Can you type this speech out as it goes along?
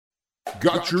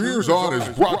Got Your Ears On is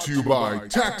brought to you by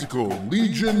Tactical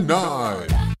Legion 9. All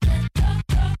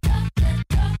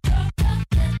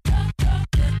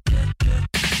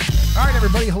right,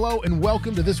 everybody, hello and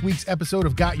welcome to this week's episode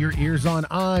of Got Your Ears On.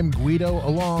 I'm Guido,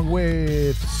 along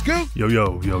with Scoop.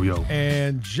 Yo.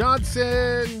 And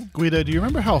Johnson. Guido, do you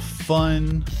remember how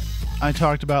fun I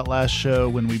talked about last show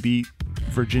when we beat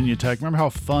Virginia Tech? Remember how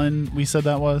fun we said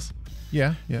that was?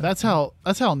 Yeah. That's how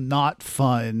not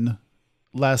fun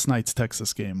last night's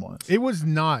Texas game was. It was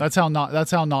not. That's how not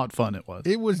fun it was.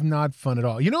 It was not fun at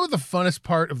all. You know what the funnest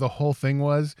part of the whole thing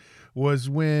was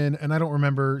when, and I don't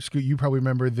remember, Scoot, you probably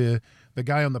remember the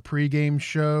guy on the pregame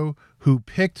show who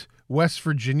picked West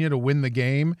Virginia to win the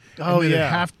game. Oh, and then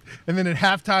yeah. And then at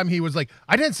halftime, he was like,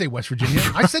 I didn't say West Virginia.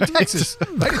 I said Texas.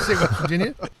 I didn't say West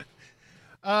Virginia.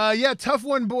 Tough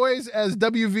one, boys, as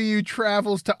WVU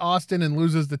travels to Austin and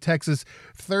loses to Texas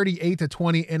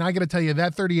 38-20. And I got to tell you,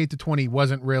 that 38-20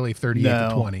 wasn't really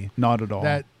 38-20. Not at all.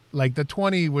 That, like, the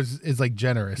 20 is like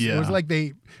generous. Yeah. It was like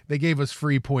they gave us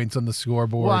free points on the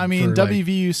scoreboard. Well, I mean,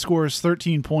 WVU scores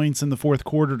 13 points in the fourth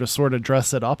quarter to sort of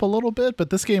dress it up a little bit,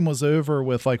 but this game was over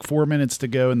with like 4 minutes to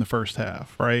go in the first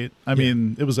half, right? I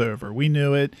mean, it was over. We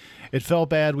knew it. It felt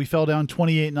bad. We fell down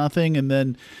 28-0, and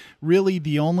then really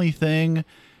the only thing,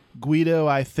 Guido,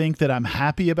 I think that I'm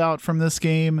happy about from this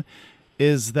game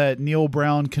is that Neil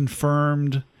Brown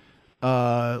confirmed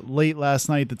late last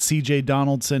night that CJ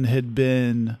Donaldson had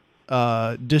been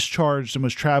discharged and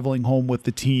was traveling home with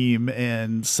the team,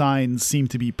 and signs seem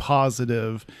to be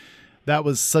positive. That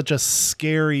was such a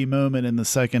scary moment in the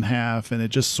second half, and it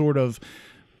just sort of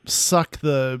sucked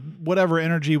the whatever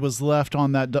energy was left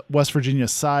on that West Virginia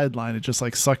sideline. It just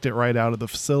like sucked it right out of the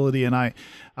facility. And I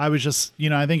was just,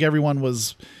 I think everyone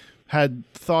had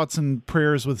thoughts and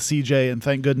prayers with CJ, and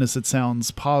thank goodness it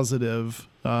sounds positive,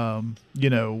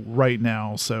 right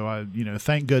now. So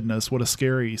thank goodness. What a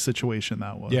scary situation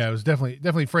that was. Yeah, it was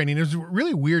definitely frightening. It was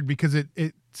really weird because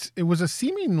it was a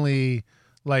seemingly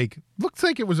looks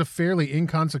like it was a fairly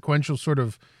inconsequential sort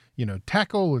of,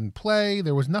 tackle and play.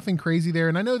 There was nothing crazy there.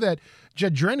 And I know that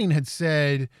Jed Drenning had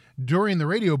said during the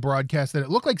radio broadcast that it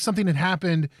looked like something had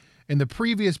happened in the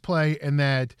previous play and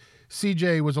that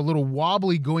CJ was a little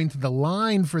wobbly going to the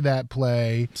line for that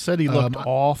play. Said he looked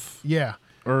off. Yeah.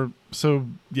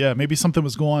 Maybe something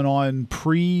was going on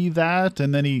pre that,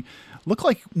 and then he looked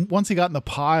like once he got in the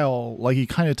pile, like he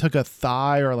kind of took a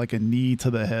thigh or like a knee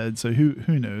to the head. So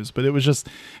who knows? But it was just,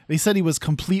 they said he was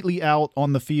completely out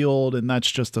on the field, and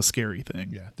that's just a scary thing.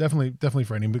 Yeah, definitely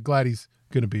frightening, but glad he's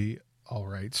going to be all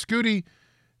right. Scooty,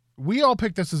 we all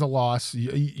picked this as a loss.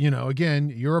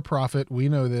 Again, you're a prophet. We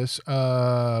know this.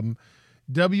 WVU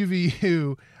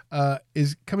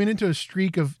is coming into a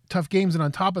streak of tough games, and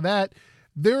on top of that,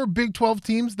 there are Big 12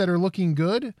 teams that are looking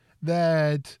good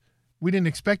that we didn't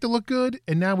expect to look good,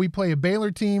 and now we play a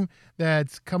Baylor team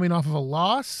that's coming off of a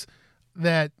loss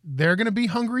that they're going to be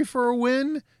hungry for a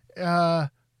win. I'm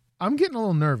getting a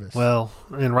little nervous. Well,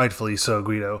 and rightfully so,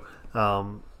 Guido.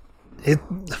 Baylor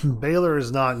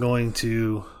is not going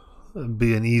to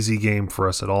be an easy game for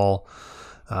us at all.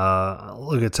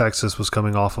 Look at Texas was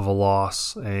coming off of a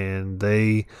loss, and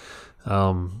they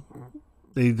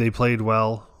played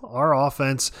well. Our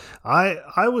offense,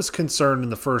 I was concerned in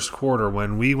the first quarter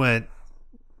when we went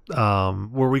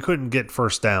where we couldn't get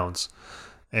first downs,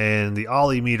 and the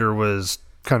Ollie meter was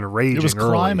kind of raging. It was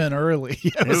climbing early.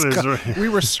 We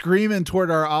were screaming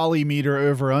toward our Ollie meter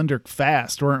over under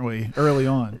fast, weren't we? Early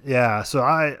on. Yeah. So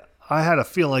I had a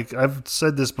feeling, like I've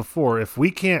said this before, if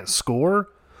we can't score,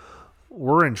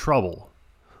 we're in trouble,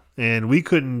 and we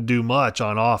couldn't do much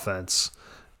on offense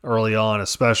early on,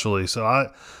 especially. So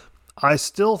I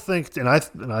still think, and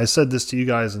I said this to you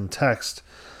guys in text,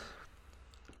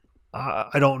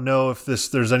 I don't know if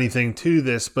there's anything to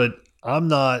this, but I'm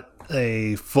not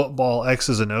a football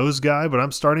X's and O's guy, but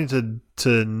I'm starting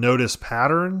to notice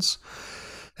patterns.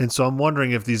 And so I'm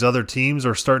wondering if these other teams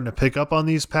are starting to pick up on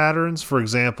these patterns. For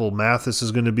example, Mathis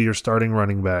is going to be your starting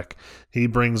running back. He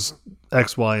brings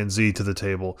X, Y, and Z to the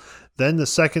table. Then the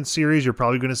second series, you're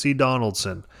probably going to see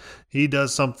Donaldson. He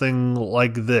does something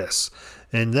like this.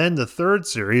 And then the third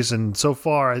series, and so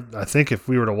far, I think if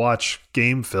we were to watch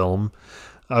game film,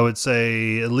 I would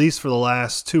say at least for the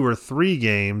last 2 or 3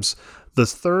 games, the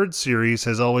third series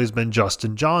has always been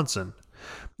Justin Johnson.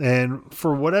 And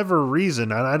for whatever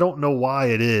reason, and I don't know why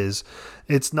it is,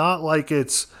 it's not like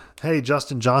it's, hey,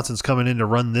 Justin Johnson's coming in to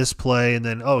run this play, and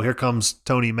then, oh, here comes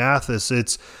Tony Mathis.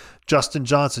 It's Justin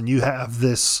Johnson, you have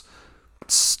this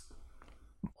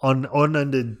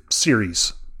unended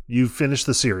series. You finish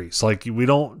the series. Like, we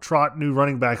don't trot new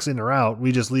running backs in or out.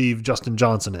 We just leave Justin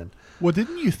Johnson in. Well,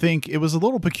 didn't you think it was a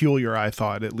little peculiar, I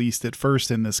thought, at least at first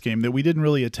in this game, that we didn't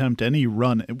really attempt any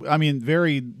run? I mean,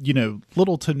 very,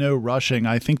 little to no rushing.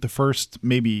 I think the first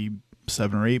maybe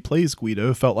 7 or 8 plays,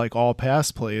 Guido, felt like all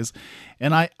pass plays.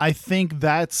 And I think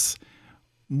that's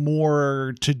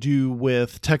more to do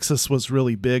with Texas was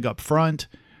really big up front.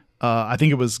 I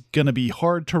think it was going to be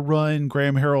hard to run.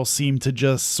 Graham Harrell seemed to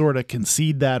just sort of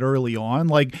concede that early on.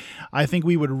 Like, I think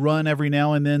we would run every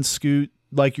now and then, scoot,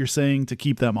 like you're saying, to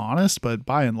keep them honest. But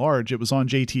by and large, it was on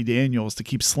JT Daniels to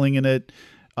keep slinging it,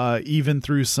 even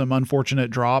through some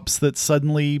unfortunate drops that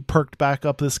suddenly perked back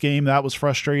up this game. That was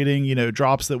frustrating.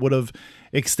 Drops that would have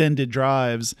extended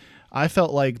drives. I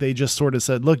felt like they just sort of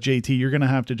said, look, JT, you're going to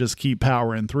have to just keep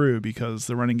powering through because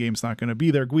the running game's not going to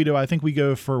be there. Guido, I think we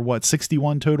go for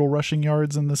 61 total rushing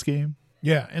yards in this game.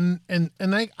 Yeah, and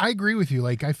I agree with you.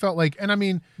 Like, I felt like, and I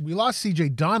mean, we lost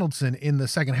CJ Donaldson in the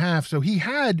second half, so he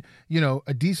had,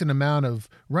 a decent amount of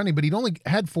running, but he'd only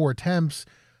had 4 attempts.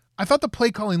 I thought the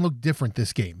play calling looked different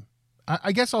this game.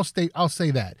 I guess I'll say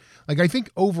that. Like, I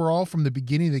think overall from the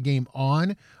beginning of the game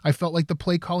on, I felt like the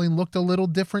play calling looked a little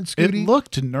different, Scooty. It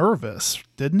looked nervous,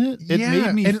 didn't it? It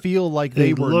made me feel like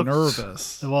they were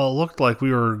nervous. Well, it looked like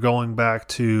we were going back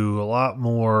to a lot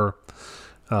more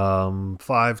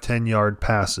 5-10 yard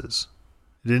passes.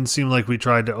 It didn't seem like we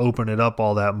tried to open it up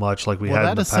all that much like we had in the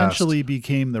past. That essentially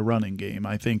became the running game,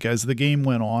 I think, as the game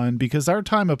went on, because our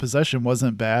time of possession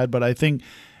wasn't bad, but I think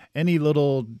any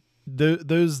little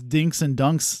those dinks and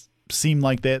dunks seemed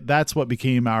like that's what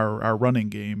became our running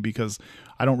game, because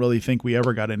I don't really think we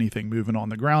ever got anything moving on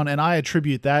the ground. And I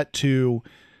attribute that to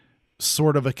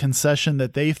sort of a concession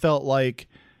that they felt like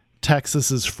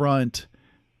Texas's front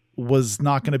was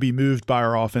not going to be moved by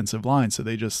our offensive line. So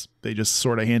they just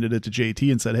sort of handed it to JT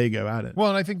and said, hey, go at it. Well,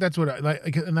 and I think that's what I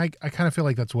kind of feel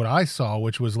like that's what I saw,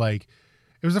 which was like,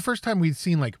 it was the first time we'd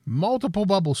seen like multiple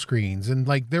bubble screens, and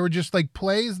like there were just like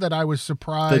plays that I was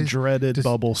surprised. The dreaded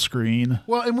bubble screen.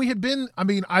 Well, and we had been, I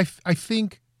mean, I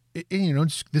think, this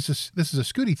is a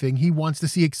Scooty thing. He wants to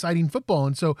see exciting football.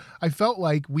 And so I felt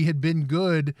like we had been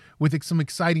good with some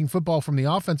exciting football from the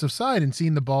offensive side and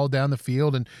seeing the ball down the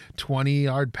field and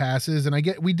 20-yard passes. And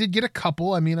we did get a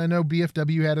couple. I mean, I know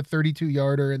BFW had a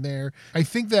 32-yarder in there. I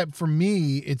think that for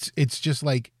me, it's just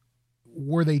like,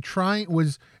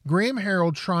 was Graham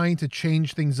Harrell trying to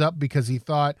change things up because he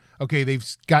thought, okay, they've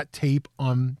got tape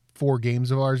on 4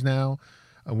 games of ours now?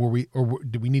 Do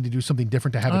we need to do something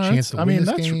different to have a chance to win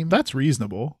this game? That's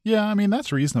reasonable. Yeah, I mean,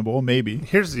 that's reasonable, maybe.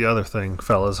 Here's the other thing,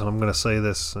 fellas, and I'm going to say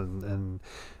this, and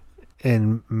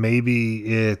maybe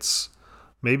it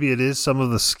is some of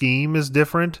the scheme is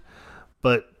different,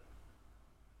 but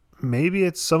maybe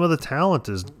it's some of the talent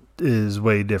is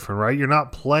way different, right? You're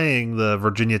not playing the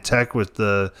Virginia Tech with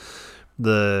the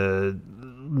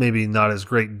maybe not as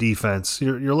great defense.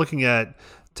 You're looking at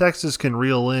Texas can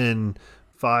reel in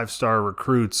 5-star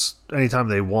recruits anytime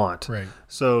they want. Right.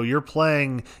 So you're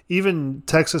playing, even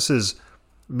Texas's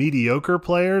mediocre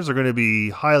players are going to be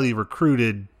highly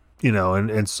recruited,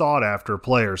 and sought after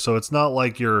players. So it's not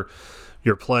like you're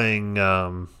playing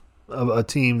a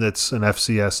team that's an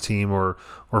FCS team or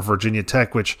Virginia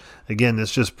Tech, which again,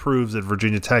 this just proves that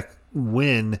Virginia Tech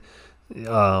win.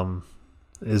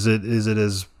 Is it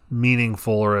as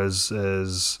meaningful or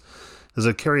does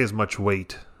it carry as much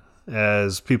weight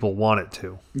as people want it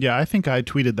to? Yeah, I think I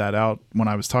tweeted that out when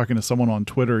I was talking to someone on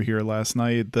Twitter here last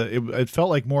night. That it felt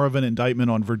like more of an indictment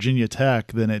on Virginia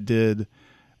Tech than it did.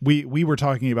 We were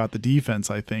talking about the defense,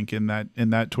 I think, in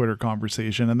that Twitter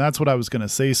conversation, and that's what I was going to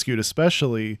say, Scoot,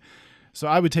 especially. So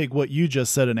I would take what you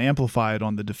just said and amplify it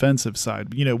on the defensive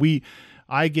side.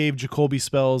 I gave Jacoby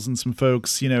Spells and some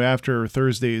folks, after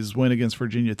Thursday's win against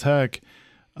Virginia Tech,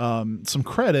 some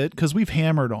credit, because we've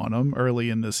hammered on them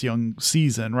early in this young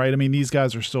season, right? I mean, these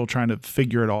guys are still trying to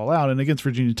figure it all out, and against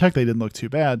Virginia Tech, they didn't look too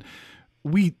bad.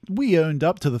 We owned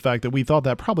up to the fact that we thought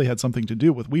that probably had something to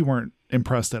do with we weren't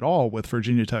impressed at all with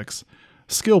Virginia Tech's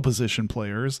skill position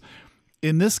players.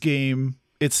 In this game,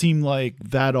 it seemed like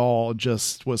that all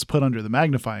just was put under the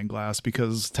magnifying glass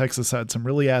because Texas had some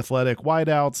really athletic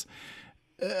wideouts.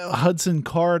 Hudson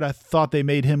Card, I thought they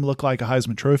made him look like a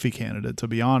Heisman Trophy candidate, to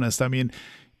be honest. I mean,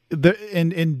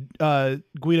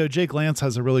 Guido, Jake Lance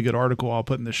has a really good article I'll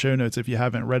put in the show notes if you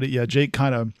haven't read it yet. Jake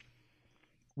kind of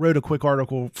wrote a quick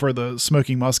article for the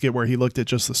Smoking Musket where he looked at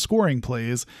just the scoring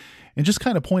plays and just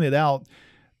kind of pointed out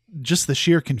just the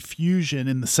sheer confusion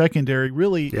in the secondary.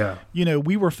 Really, yeah.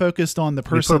 We were focused on the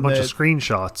person. We put a bunch of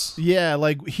screenshots. Yeah,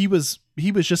 like he was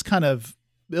just kind of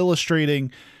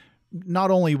illustrating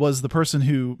not only was the person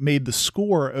who made the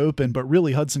score open, but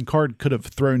really Hudson Card could have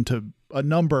thrown to a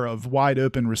number of wide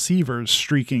open receivers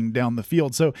streaking down the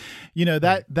field. So,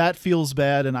 that feels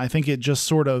bad. And I think it just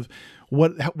sort of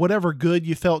whatever good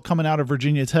you felt coming out of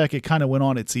Virginia Tech, it kind of went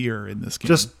on its ear in this game.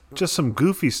 Just some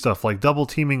goofy stuff like double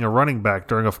teaming a running back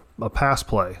during a pass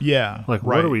play. Yeah. Like,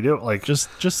 what are we doing? Like just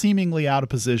seemingly out of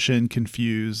position,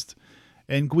 confused.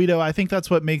 And Guido, I think that's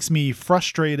what makes me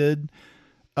frustrated.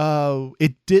 We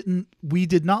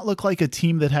did not look like a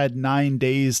team that had 9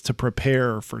 days to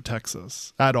prepare for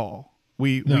Texas at all.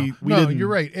 We didn't. You're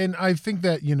right. And I think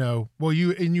that, you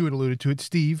had alluded to it.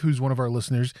 Steve, who's one of our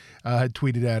listeners, had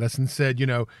tweeted at us and said,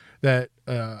 that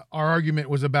our argument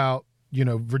was about,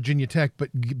 Virginia Tech, but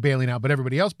bailing out, but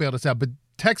everybody else bailed us out. But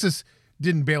Texas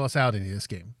didn't bail us out in this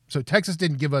game. So Texas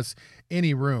didn't give us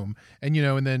any room. And,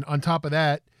 and then on top of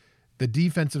that, the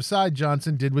defensive side,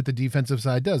 Johnson did what the defensive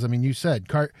side does. I mean, you said,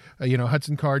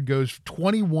 Hudson Card goes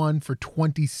 21 for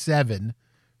 27.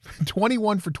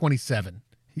 21 for 27.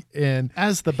 And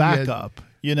as the backup,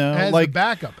 as the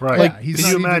backup, right? Yeah, Can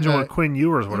you imagine what Quinn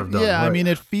Ewers would have done? Yeah, right? I mean,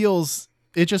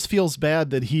 it just feels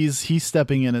bad that he's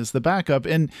stepping in as the backup,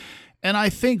 and I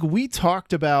think we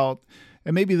talked about,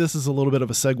 and maybe this is a little bit of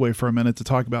a segue for a minute to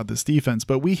talk about this defense,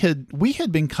 but we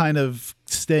had been kind of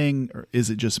staying, or is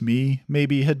it just me?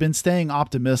 Maybe had been staying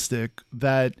optimistic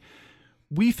that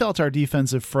we felt our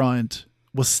defensive front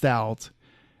was stout.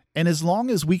 And as long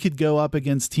as we could go up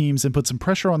against teams and put some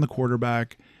pressure on the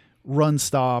quarterback, run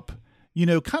stop,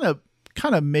 kind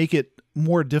of make it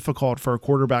more difficult for a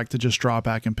quarterback to just drop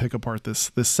back and pick apart this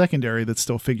secondary that's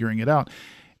still figuring it out.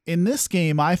 In this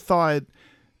game, I thought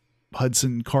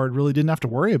Hudson Card really didn't have to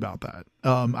worry about that.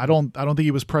 I don't think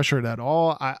he was pressured at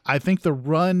all. I think the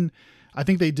run, I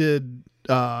think they did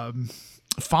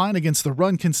fine against the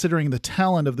run considering the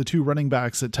talent of the two running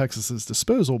backs at Texas's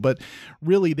disposal, but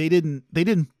really they didn't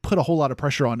put a whole lot of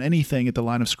pressure on anything at the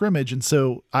line of scrimmage. And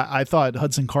so I thought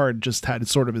Hudson Card just had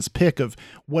sort of his pick of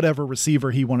whatever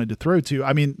receiver he wanted to throw to.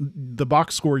 I mean, the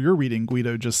box score you're reading,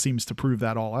 Guido, just seems to prove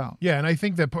that all out. Yeah. And I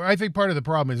think part of the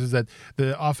problem is that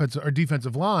the offensive or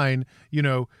defensive line,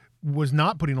 was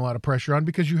not putting a lot of pressure on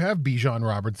because you have Bijan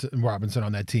Robinson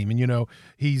on that team. And,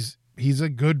 he's a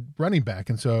good running back,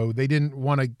 and so they didn't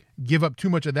want to give up too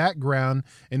much of that ground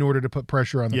in order to put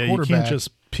pressure on the quarterback.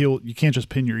 You can't just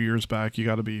pin your ears back. You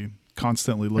got to be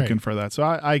constantly looking for that. So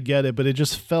I get it, but it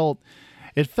just felt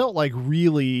like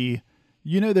really,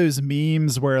 those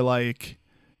memes where like,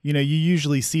 you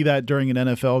usually see that during an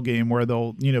NFL game where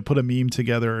they'll, put a meme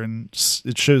together and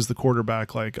it shows the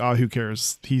quarterback like, who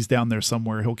cares? He's down there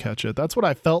somewhere. He'll catch it. That's what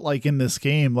I felt like in this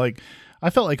game. Like I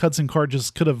felt like Hudson Card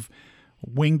just could have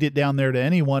winged it down there to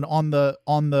anyone on the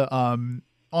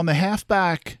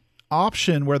halfback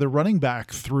option where the running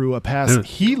back threw a pass.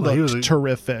 He looked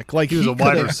terrific. Like he was a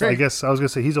wide receiver. I guess I was going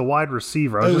to say he's a wide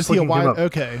receiver. I was just looking him up.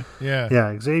 Okay.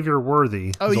 Yeah. Xavier Worthy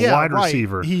is a wide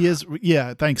receiver. He is.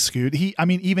 Yeah. Thanks, Scoot.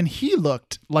 Even he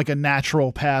looked like a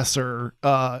natural passer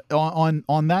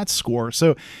on that score.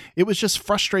 So it was just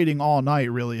frustrating all night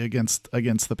really against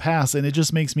the pass. And it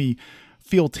just makes me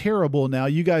feel terrible now.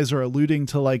 You guys are alluding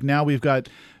to like now we've got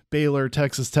Baylor,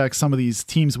 Texas Tech, some of these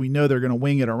teams we know they're going to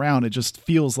wing it around. It just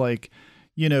feels like,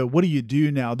 what do you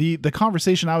do now? The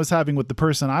conversation I was having with the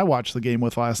person I watched the game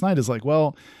with last night is like,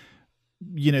 well,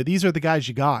 these are the guys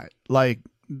you got. Like,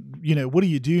 what do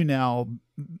you do now?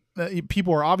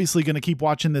 People are obviously going to keep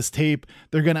watching this tape.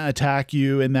 They're going to attack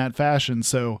you in that fashion.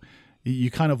 So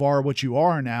you kind of are what you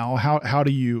are now. How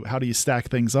do you stack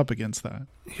things up against that?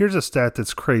 Here's a stat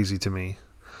that's crazy to me.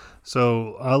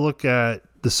 So I look at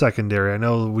the secondary.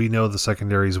 We know the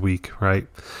secondary is weak, right?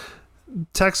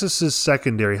 Texas's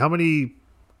secondary. How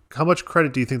much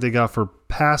credit do you think they got for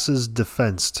passes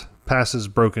defensed? Passes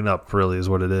broken up, really, is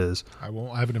what it is. I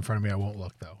have it in front of me. I won't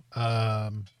look though.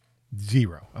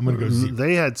 0. I'm going to go 0.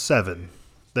 They had 7.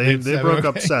 They broke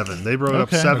up 7. They broke up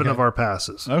 7 of our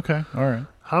passes. Okay, all right.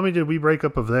 How many did we break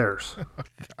up of theirs?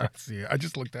 I see it. I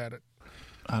just looked at it.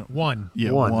 1.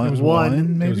 Yeah, one. It was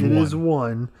one. Maybe it is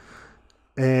 1.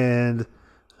 And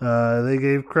they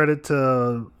gave credit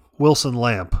to Wilson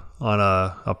Lamp on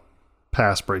a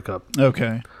pass breakup.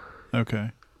 Okay.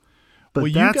 But well,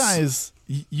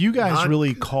 you guys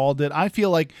really called it. I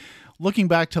feel like looking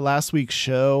back to last week's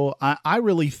show, I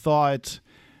really thought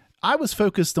I was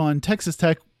focused on Texas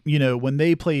Tech. When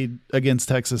they played against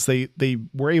Texas, they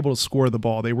were able to score the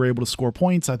ball. They were able to score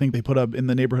points. I think they put up in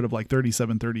the neighborhood of like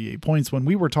 37, 38 points. When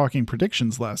we were talking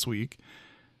predictions last week,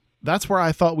 that's where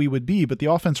I thought we would be, but the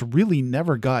offense really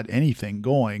never got anything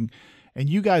going. and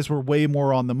you guys were way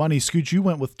more on the money. Scooch, you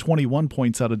went with 21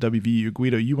 points out of WVU.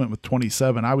 Guido, you went with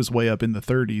 27. I was way up in the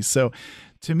 30s. So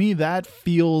to me, that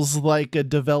feels like a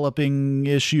developing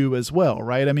issue as well,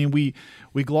 right? I mean, we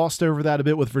glossed over that a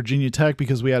bit with Virginia Tech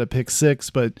because we had a pick 6,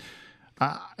 but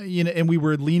and we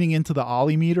were leaning into the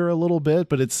Ollie meter a little bit,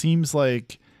 but it seems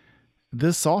like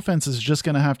this offense is just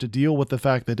going to have to deal with the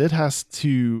fact that it has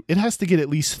to get at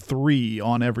least 3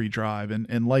 on every drive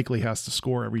and likely has to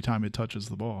score every time it touches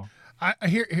the ball.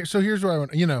 So here's where I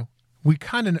want, we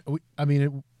kind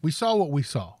of, we saw what we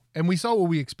saw, and we saw what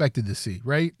we expected to see,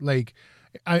 right? Like,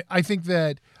 I think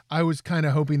that I was kind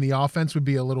of hoping the offense would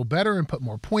be a little better and put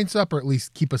more points up, or at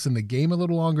least keep us in the game a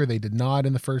little longer. They did not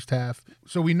in the first half.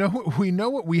 So we know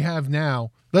what we have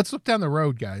now. Let's look down the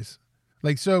road, guys.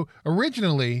 Like, so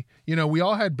originally, we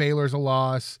all had Baylor as a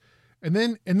loss, and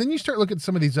then you start looking at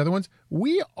some of these other ones.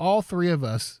 We, all 3 of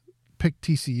us, picked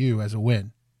TCU as a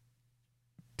win.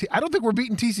 I don't think we're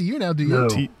beating TCU now, do you? No.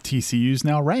 TCU's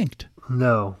now ranked.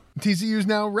 No. TCU's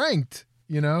now ranked,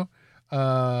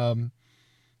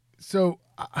 So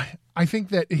I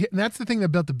think and that's the thing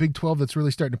about the Big 12 that's really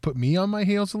starting to put me on my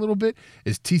heels a little bit,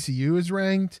 is TCU is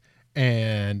ranked,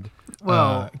 and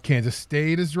Kansas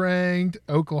State is ranked,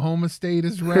 Oklahoma State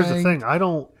is ranked. Here's the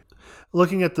thing.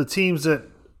 Looking at the teams that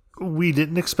we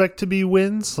didn't expect to be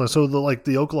wins, so the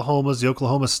Oklahomas, the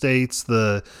Oklahoma States,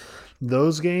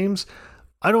 those games,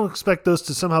 I don't expect those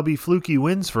to somehow be fluky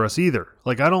wins for us either.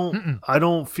 Like, I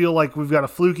don't feel like we've got a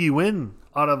fluky win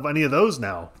out of any of those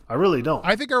now. I really don't.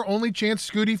 I think our only chance,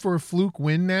 Scooty, for a fluke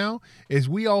win now is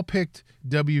we all picked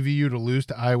WVU to lose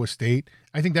to Iowa State.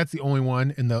 I think that's the only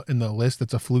one in the list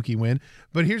that's a fluky win.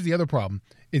 But here's the other problem: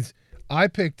 is I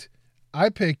picked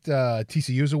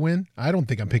TCU as a win. I don't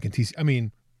think I'm picking TCU. I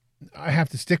mean, I have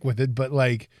to stick with it, but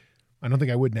I don't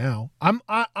think I would now.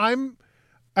 I'm.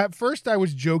 At first, I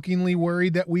was jokingly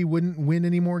worried that we wouldn't win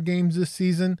any more games this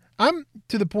season. I'm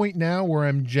to the point now where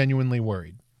I'm genuinely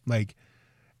worried. Like,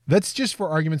 let's just, for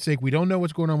argument's sake, we don't know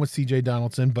what's going on with CJ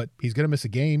Donaldson, but he's going to miss a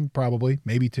game, probably,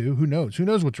 maybe 2. Who knows? Who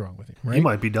knows what's wrong with him, right? He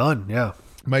might be done, yeah.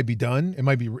 Might be done. It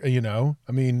might be,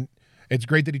 it's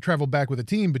great that he traveled back with a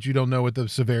team, but you don't know what the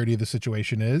severity of the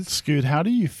situation is. Scoot, how do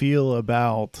you feel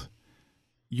about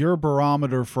your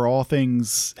barometer for all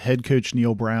things head coach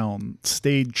Neil Brown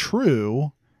stayed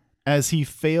true as he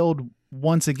failed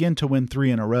once again to win 3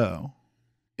 in a row?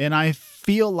 And I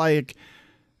feel like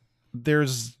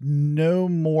there's no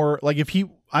more,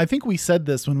 I think we said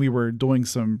this when we were doing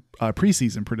some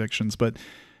preseason predictions, but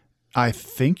I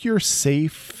think you're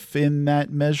safe in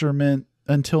that measurement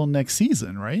until next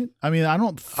season, right? I mean, I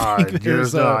don't think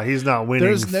he's not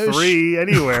winning 3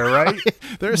 anywhere, right?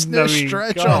 There's no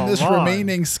stretch on this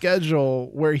remaining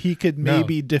schedule where he could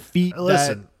maybe defeat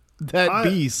that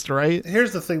beast, right?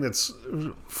 Here's the thing that's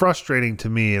frustrating to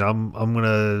me,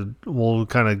 and we'll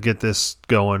kind of get this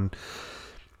going.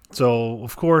 So,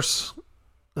 of course,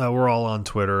 we're all on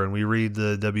Twitter, and we read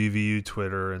the WVU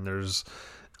Twitter, and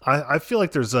I feel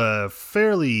like there's a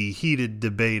fairly heated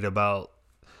debate about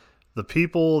the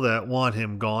people that want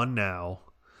him gone now,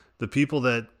 the people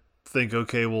that think,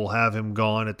 okay, we'll have him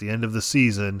gone at the end of the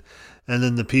season, and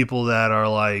then the people that are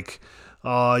like,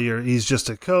 oh, he's just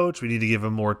a coach. We need to give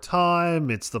him more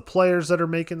time. It's the players that are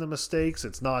making the mistakes.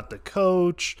 It's not the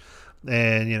coach.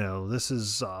 And, this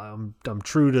is, I'm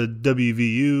true to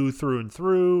WVU through and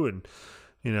through. And,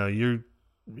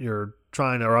 you're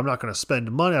trying to, or I'm not going to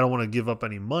spend money. I don't want to give up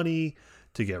any money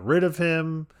to get rid of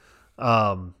him.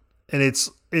 And it's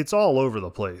all over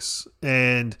the place.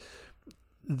 And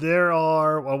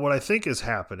what I think is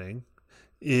happening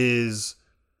is,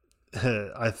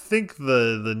 I think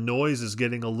the noise is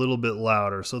getting a little bit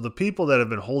louder. So the people that have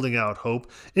been holding out hope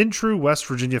in true West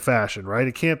Virginia fashion, right?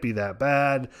 It can't be that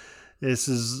bad. This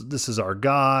is our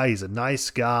guy. He's a nice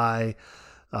guy.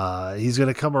 He's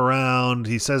going to come around.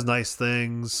 He says nice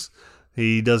things.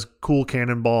 He does cool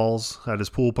cannonballs at his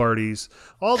pool parties.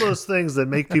 All those things that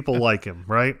make people like him,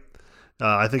 right?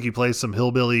 I think he plays some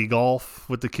hillbilly golf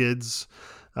with the kids,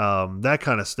 that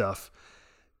kind of stuff.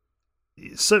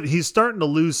 So he's starting to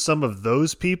lose some of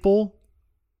those people,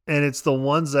 and it's the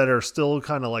ones that are still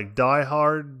kind of like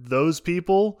diehard, those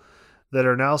people that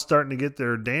are now starting to get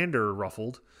their dander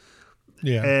ruffled.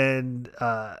 Yeah. And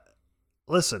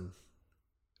listen,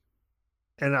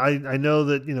 and I know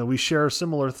that, we share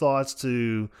similar thoughts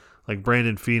to like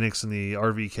Brandon Phoenix and the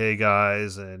RVK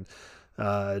guys, and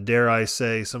dare I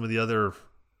say some of the other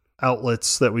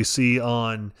outlets that we see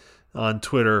on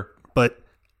Twitter, but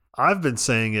I've been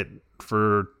saying it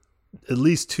for at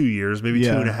least 2 years, maybe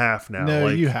 2.5 now. No,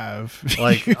 you have.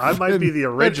 I might be the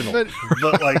original,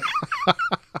 but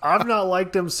I've not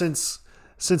liked him since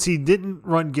since he didn't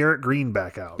run Garrett Green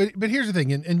back out. But here's the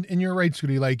thing, and you're right,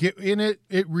 Scooty. Like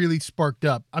it really sparked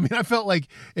up. I mean, I felt like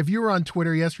if you were on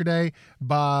Twitter yesterday,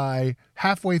 by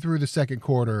halfway through the second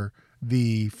quarter,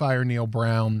 the Fire Neil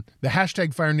Brown, the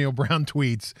hashtag Fire Neil Brown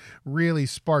tweets really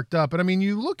sparked up. And I mean,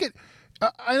 you look at,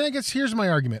 I guess here's my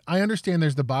argument. I understand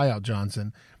there's the buyout,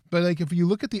 Johnson, but like if you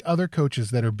look at the other coaches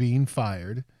that are being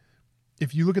fired,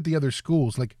 if you look at the other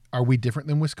schools, like, are we different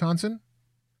than Wisconsin?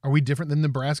 Are we different than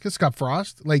Nebraska? Scott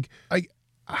Frost? Like,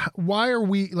 why are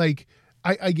we like?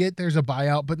 I get there's a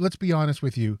buyout, but let's be honest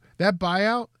with you. That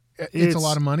buyout, it's a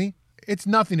lot of money. It's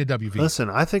nothing to WV.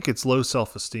 Listen, I think it's low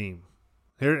self-esteem.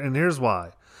 Here's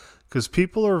why. Because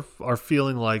people are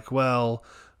feeling like, well,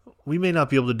 we may not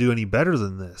be able to do any better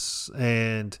than this,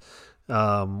 and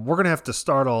we're going to have to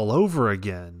start all over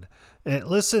again. And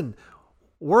listen,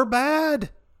 we're bad.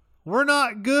 We're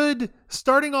not good.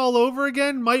 Starting all over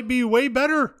again might be way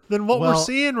better than what we're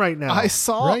seeing right now. I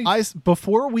saw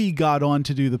before we got on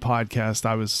to do the podcast,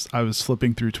 I was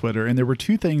flipping through Twitter, and there were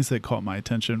two things that caught my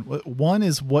attention. One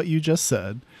is what you just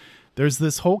said. There's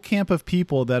this whole camp of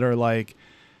people that are like,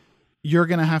 you're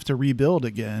going to have to rebuild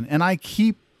again. And I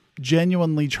keep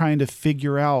genuinely trying to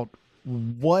figure out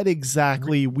what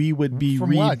exactly we would be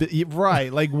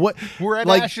right, like what we're at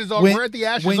ashes we're at the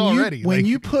ashes already. When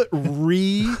you put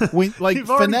like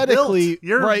phonetically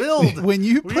you're right, build. When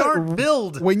you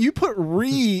put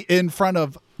re in front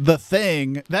of the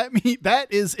thing, that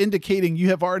is indicating you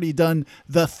have already done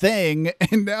the thing,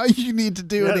 and now you need to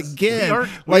do it again.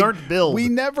 We aren't build. We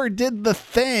never did the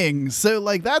thing. So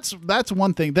like that's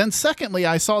one thing. Then secondly,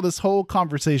 I saw this whole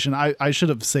conversation. I should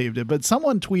have saved it, but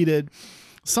someone tweeted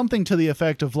something to the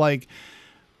effect of like,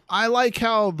 I like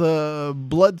how the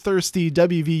bloodthirsty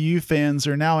WVU fans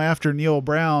are now after Neil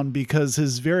Brown because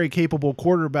his very capable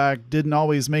quarterback didn't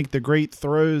always make the great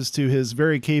throws to his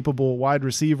very capable wide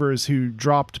receivers who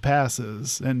dropped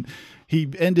passes. And he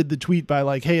ended the tweet by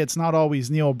like, hey, it's not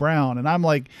always Neil Brown. And I'm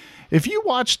like, if you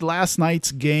watched last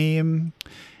night's game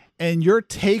and your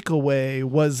takeaway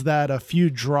was that a few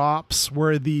drops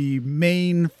were the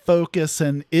main focus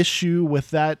and issue with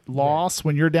that loss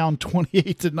when you're down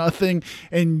 28-0,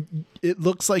 and it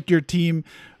looks like your team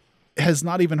has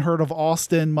not even heard of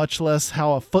Austin, much less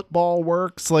how a football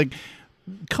works. Like,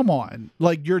 come on.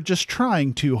 Like, you're just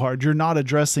trying too hard. You're not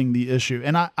addressing the issue.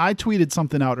 And I tweeted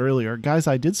something out earlier. Guys,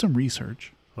 I did some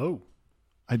research. Oh.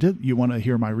 I did. You want to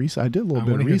hear my research? I did a little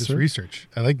bit of research.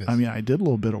 I like this. I mean, I did a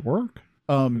little bit of work.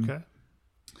 Okay.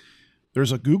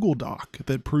 There's a Google Doc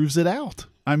that proves it out.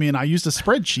 I mean, I used a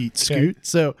spreadsheet, Scoot.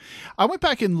 So I went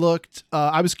back and looked.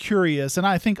 I was curious, and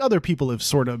I think other people have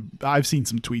I've seen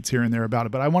some tweets here and there about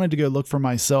it, but I wanted to go look for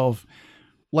myself.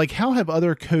 Like, how have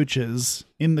other coaches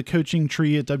in the coaching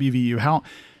tree at WVU,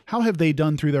 how have they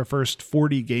done through their first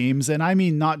 40 games? And I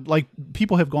mean, not like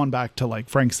people have gone back to like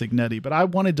Frank Cignetti, but I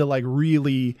wanted to like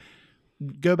really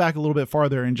go back a little bit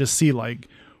farther and just see like,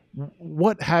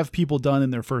 what have people done in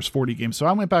their first 40 games? So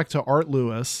I went back to Art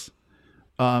Lewis.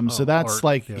 So that's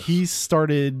Art, he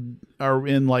started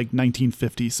in like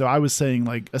 1950. So I was saying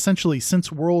like essentially since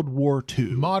World War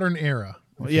II. Modern era.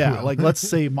 Yeah, like let's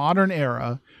say modern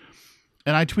era.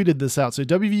 And I tweeted this out. So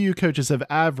WVU coaches have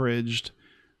averaged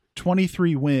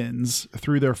 23 wins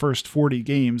through their first 40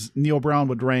 games. Neil Brown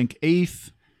would rank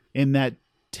 8th in that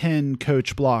 10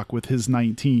 coach block with his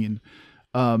 19.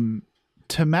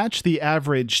 To match the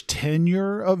average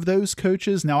tenure of those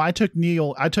coaches. Now I took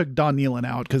Don Nehlen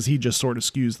out because he just sort of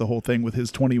skews the whole thing with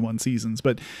his 21 seasons.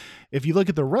 But if you look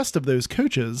at the rest of those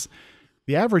coaches,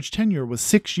 the average tenure was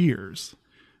 6 years.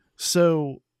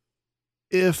 So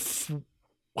if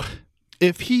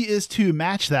he is to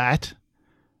match that,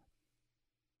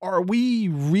 are we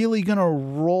really going to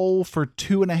roll for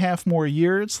 2.5 more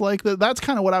years? Like that's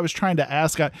kind of what I was trying to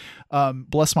ask.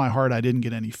 Bless my heart, I didn't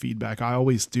get any feedback. I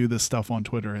always do this stuff on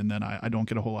Twitter and then I don't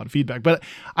get a whole lot of feedback. But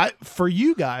for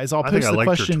you guys, I'll post the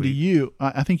question to you.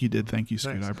 I think you did. Thank you,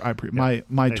 Scoot. Nice.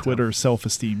 My Twitter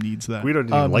self-esteem needs that. We don't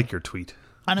even like your tweet.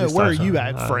 I know. Where are you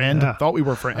at, friend? Yeah. Thought we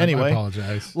were friends. Anyway, I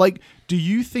apologize. Like, do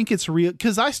you think it's real?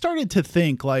 Because I started to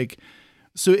think like,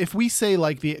 so if we say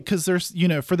like because there's,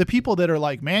 for the people that are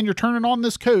like, man, you're turning on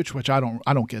this coach, which I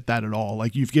don't get that at all.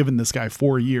 Like you've given this guy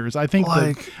 4 years. I think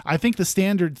the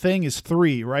standard thing is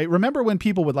 3, right? Remember when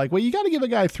people would like, well, you got to give a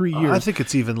guy 3 years. I think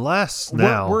it's even less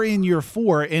now. We're in year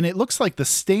 4 and it looks like the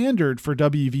standard for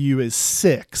WVU is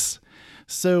 6.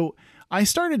 So I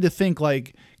started to think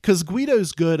like, cause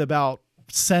Guido's good about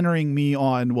centering me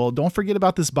on, well, don't forget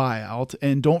about this buyout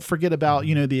and don't forget about,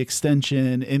 the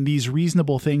extension and these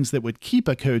reasonable things that would keep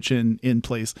a coach in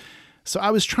place. So I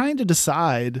was trying to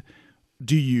decide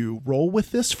do you roll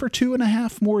with this for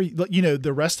 2.5 more,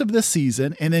 the rest of this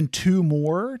season, and then 2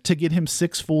 more to get him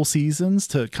 6 full seasons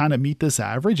to kind of meet this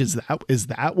average? Is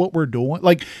that what we're doing?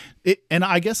 Like it, and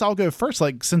I guess I'll go first.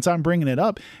 Like, since I'm bringing it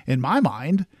up, in my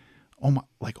mind,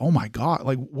 oh my God,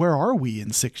 like where are we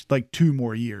in 2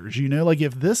 more years? Like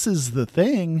if this is the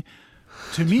thing,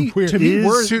 to me, we're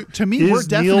definitely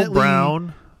Neil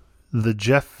Brown the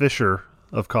Jeff Fisher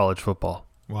of college football.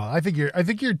 Well, I think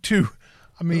you're too.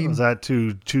 I mean, is that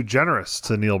too generous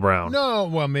to Neil Brown? No,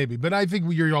 well, maybe, but I think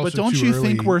you're also. But don't too you early.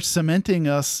 think we're cementing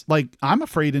us? Like, I'm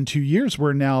afraid in 2 years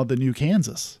we're now the new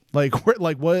Kansas. Like, we're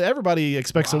like what everybody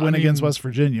expects a win against West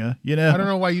Virginia. I don't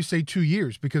know why you say 2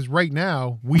 years, because right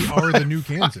now we are the new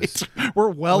Kansas. Right. We're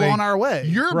well on our way.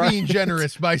 You're being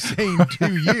generous by saying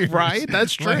 2 years, right?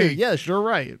 That's true. Yes, you're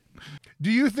right. Do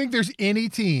you think there's any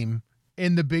team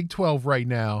in the Big 12 right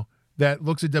now that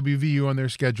looks at WVU on their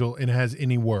schedule and has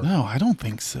any work? No, I don't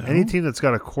think so. Any team that's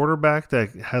got a quarterback that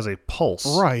has a pulse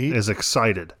is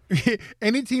excited.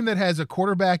 Any team that has a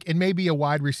quarterback and maybe a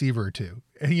wide receiver or two,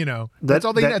 that's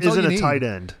all they that's isn't all you a need. Tight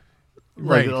end.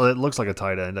 Right. It looks like a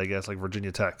tight end, I guess, like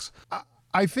Virginia Tech's.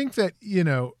 I think that,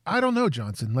 I don't know,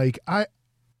 Johnson. Like, I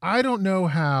don't know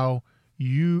how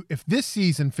if this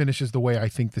season finishes the way I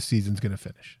think the season's going to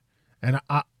finish. And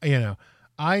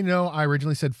I know I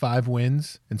originally said 5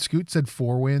 wins and Scoot said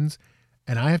 4 wins.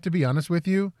 And I have to be honest with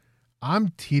you, I'm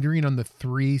teetering on the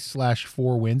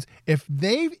 3/4 wins. If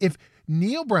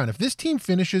Neil Brown, if this team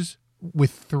finishes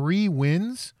with 3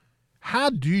 wins,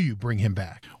 how do you bring him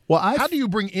back? Well, how do you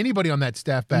bring anybody on that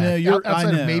staff back? No,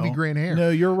 outside of maybe Grant Hare? No,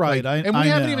 you're right. We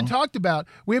haven't even talked about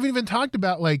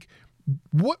like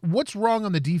what's wrong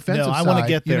on the defensive side. I want to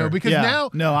get there because now.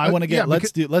 No, I want to get.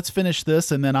 Let's finish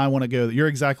this, and then I want to go. You're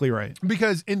exactly right.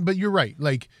 But you're right.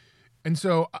 Like, and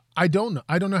so I don't know.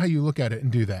 I don't know how you look at it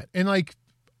and do that. And like,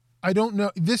 I don't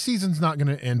know. This season's not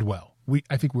going to end well.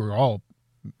 I think we're all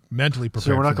mentally prepared.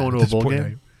 So we're not going to a bowl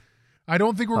game? I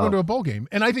don't think we're going to a bowl game.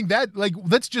 And I think that, like,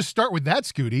 let's just start with that,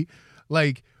 Scooty.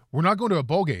 Like, we're not going to a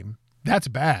bowl game. That's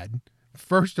bad.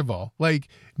 First of all, like,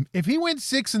 if he went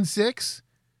 6-6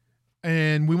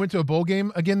 and we went to a bowl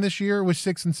game again this year with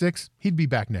 6-6, he'd be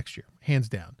back next year, hands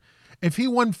down. If he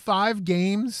won 5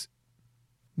 games,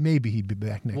 maybe he'd be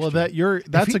back next year.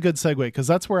 That's a good segue, because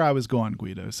that's where I was going,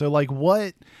 Guido. So, like,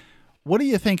 what do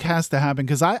you think has to happen?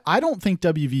 Because I don't think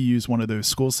WVU is one of those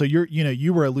schools. So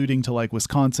you were alluding to like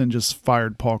Wisconsin just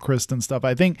fired Paul Chryst and stuff.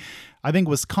 I think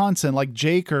Wisconsin, like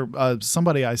Jake or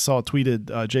somebody I saw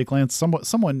tweeted, Jake Lance,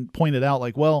 someone pointed out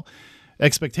like, well,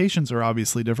 expectations are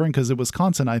obviously different, because at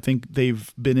Wisconsin, I think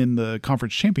they've been in the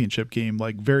conference championship game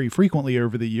like very frequently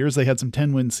over the years. They had some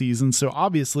 10-win seasons. So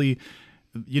obviously,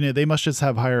 they must just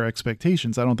have higher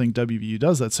expectations. I don't think WVU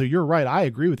does that. So you're right. I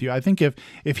agree with you. I think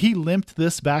if he limped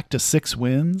this back to 6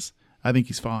 wins, I think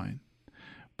he's fine.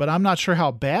 But I'm not sure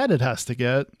how bad it has to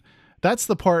get. That's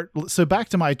the part. So back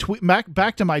to my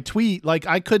tweet. Like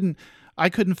I couldn't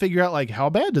figure out like how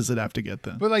bad does it have to get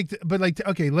then. But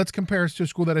okay, let's compare us to a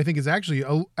school that I think is actually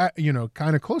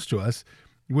kind of close to us,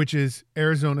 which is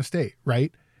Arizona State.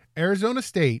 Right? Arizona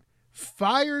State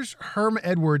fires Herm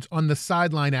Edwards on the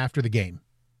sideline after the game,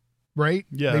 right?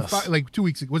 Yeah, like 2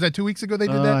 weeks ago. Was that 2 weeks ago they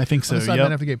did that? I think so. On the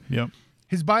sideline after the game. Yep.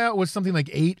 His buyout was something like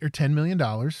 $8 or $10 million.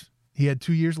 He had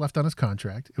 2 years left on his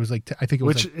contract. It was like I think it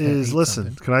was. Which like is listen.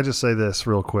 Something. Can I just say this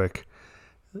real quick?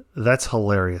 That's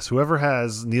hilarious. Whoever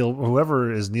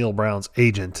is Neil Brown's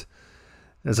agent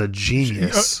is a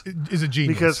genius. Is a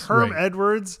genius because Herm right.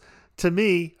 Edwards, to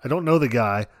me, I don't know the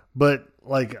guy, but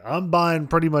like I'm buying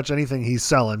pretty much anything he's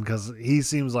selling, because he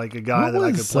seems like a guy that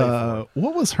I could play for.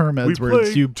 What was Herm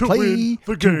Edwards? You play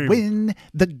to win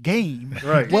the game.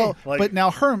 Right. Well, but now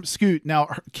Scoot,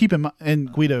 keep him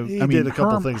and Guido. He did a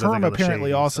couple things. Herm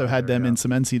apparently also had them in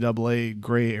some NCAA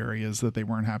gray areas that they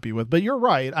weren't happy with. But you're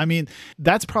right. I mean,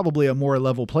 that's probably a more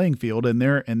level playing field, and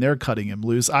they're cutting him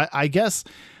loose. I guess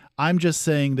I'm just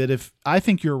saying that I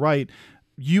think you're right.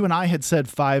 You and I had said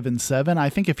 5-7. I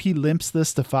think if he limps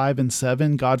this to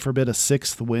 5-7, God forbid a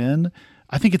 6th win,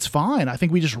 I think it's fine. I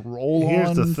think we just roll Here's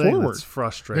on the thing forward. That's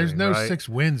frustrating. There's no right? 6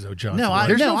 wins though, John. No, I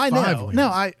know. Wins.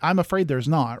 No, I'm afraid there's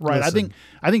not. Right. Listen.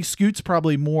 I think Scoot's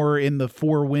probably more in the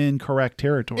 4-win correct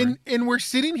territory. And we're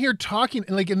sitting here talking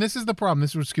and this is the problem.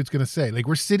 This is what Scoot's going to say. Like,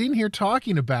 we're sitting here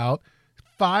talking about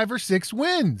 5 or 6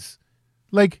 wins.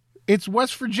 Like, it's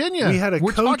West Virginia. We had a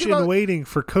coach in waiting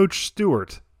for Coach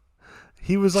Stewart.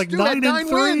 He was like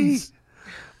 9-3, wins.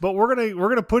 but we're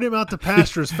gonna put him out to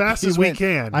pasture as fast as we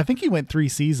can. I think he went 3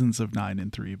 seasons of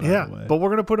 9-3. By the way, but we're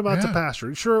gonna put him out to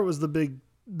pasture. Sure, it was the Big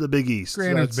East.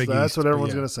 Granted, That's what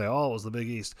everyone's gonna say. Oh, it was the Big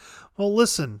East. Well,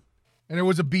 listen, And it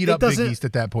was a beat up Big East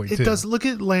at that point, it too. does. Look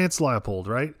at Lance Leipold,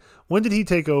 right? When did he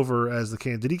take over as the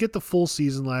can? Did he get the full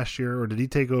season last year, or did he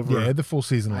take over? Yeah, he had the full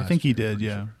season last year. I think he did,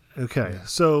 yeah. Okay,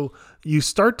 so you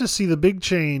start to see the big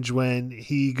change when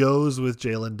he goes with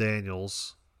Jalen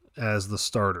Daniels as the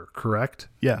starter, correct?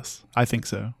 Yes, I think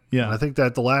so. Yeah. And I think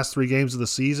that the last 3 games of the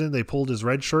season, they pulled his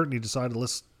red shirt and he decided,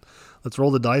 let's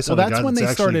roll the dice on a guy that's when they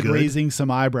actually started good. raising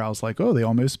some eyebrows, like, oh, they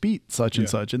almost beat such and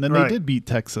such, and then they did beat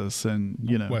Texas and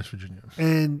West Virginia.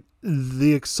 And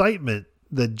the excitement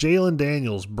that Jalen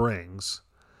Daniels brings,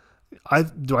 I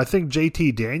think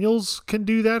JT Daniels can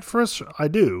do that for us. I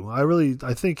do.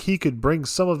 I think he could bring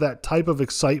some of that type of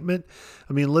excitement.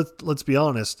 I mean, let's be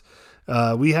honest.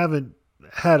 We haven't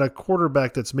had a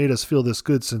quarterback that's made us feel this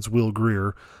good since Will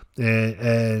Grier,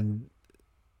 and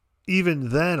even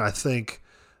then, I think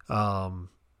there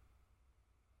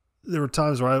were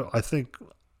times where I think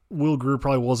Will Grier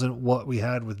probably wasn't what we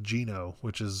had with Geno,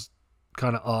 which is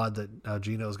kind of odd that now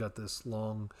Geno's got this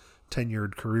long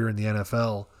tenured career in the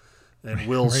NFL, and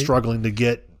Will's struggling to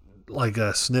get like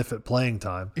a sniff at playing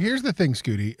time. Here's the thing,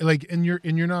 Scooty. Like, and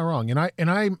you're not wrong. And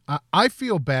I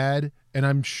feel bad, and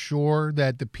I'm sure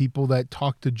that the people that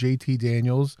talk to JT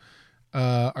Daniels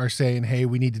are saying, "Hey,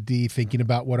 we need to be thinking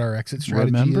about what our exit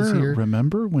strategy is here."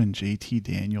 Remember when JT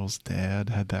Daniels' dad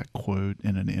had that quote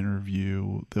in an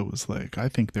interview that was like, "I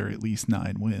think there are at least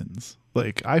 9 wins."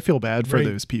 Like, I feel bad for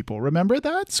those people. Remember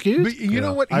that, Scoot? But you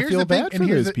know what? I feel bad for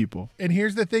those people. And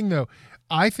here's the thing, though.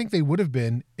 I think they would have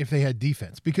been if they had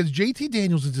defense, because JT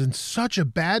Daniels is in such a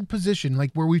bad position,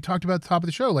 like where we talked about at the top of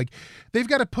the show. Like, they've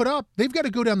got to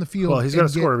go down the field. Well, he's got to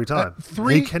score every time.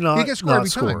 He cannot score every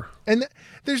score. time. And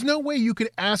there's no way you could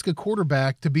ask a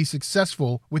quarterback to be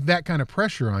successful with that kind of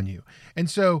pressure on you. And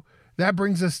so that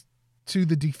brings us to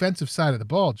the defensive side of the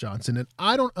ball, Johnson. And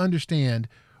I don't understand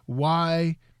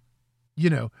why.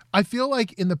 I feel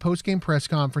like in the post-game press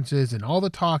conferences and all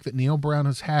the talk that Neil Brown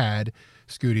has had,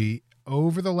 Scooty,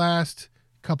 over the last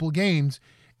couple of games,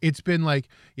 it's been like,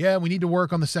 yeah, we need to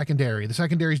work on the secondary. The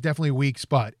secondary is definitely a weak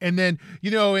spot. And then,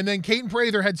 Caden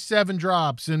Prather had 7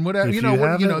 drops and whatever. If you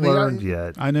haven't learned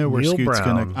yet, I know where Neil Scoot's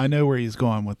Brown, I know where he's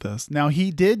going with this. Now, he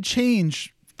did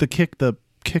change the kick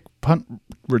punt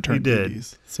return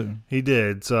duties. So he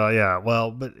did. So yeah,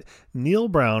 well, but Neil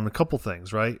Brown, a couple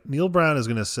things, right? Neil Brown is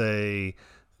going to say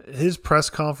his press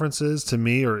conferences to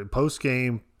me, or post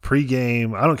game, pre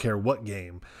game, I don't care what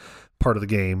game, part of the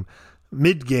game,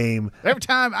 mid game. Every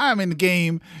time I'm in the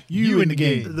game, you in the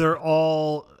game. They're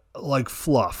all like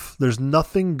fluff. There's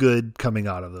nothing good coming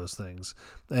out of those things,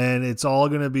 and it's all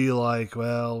going to be like,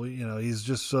 well, he's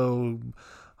just so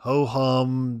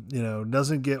ho-hum,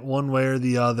 doesn't get one way or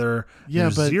the other. Yeah,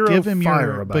 There's but zero give him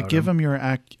fire about give him your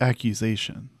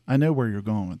accusation. I know where you're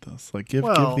going with this. Like, give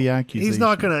the accusation.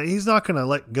 He's not gonna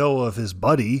let go of his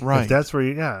buddy. Right. If that's where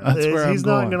he's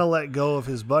not gonna let go of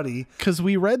his buddy. Because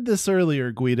we read this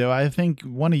earlier, Guido. I think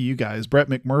one of you guys, Brett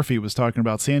McMurphy, was talking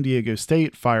about San Diego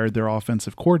State fired their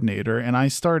offensive coordinator, and I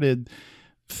started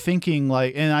thinking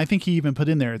and I think he even put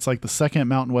in there, it's like the second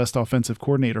Mountain West offensive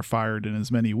coordinator fired in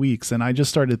as many weeks. And I just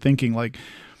started thinking, like,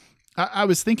 I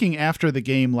was thinking after the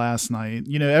game last night,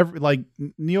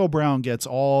 Neil Brown gets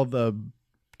all the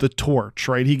torch,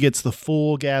 right? He gets the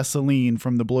full gasoline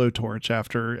from the blowtorch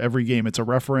after every game. It's a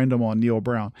referendum on Neil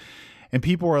Brown. And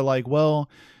people are like, well,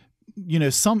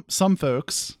 some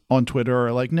folks on Twitter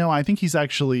are like, no, I think he's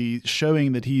actually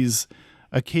showing that he's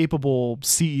a capable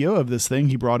CEO of this thing.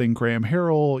 He brought in Graham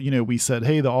Harrell. We said,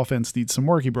 hey, the offense needs some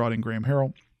work. He brought in Graham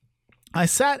Harrell. I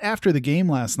sat after the game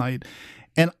last night,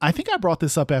 and I think I brought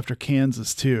this up after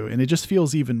Kansas too, and it just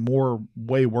feels even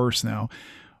way worse now.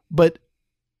 But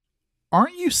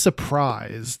aren't you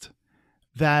surprised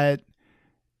that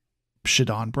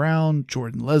Shadon Brown,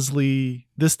 Jordan Leslie,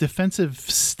 this defensive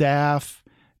staff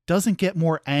doesn't get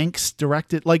more angst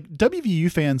directed? Like, WVU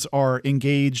fans are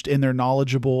engaged and they're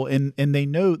knowledgeable and they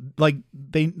know,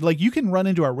 you can run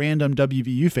into a random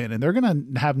WVU fan and they're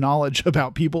going to have knowledge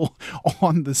about people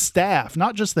on the staff,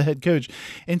 not just the head coach.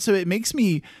 And so it makes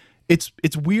me, it's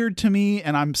weird to me,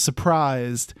 and I'm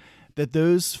surprised that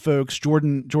those folks,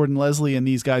 Jordan Leslie and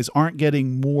these guys, aren't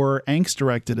getting more angst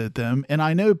directed at them. And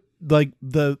I know, like,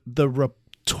 the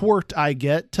retort I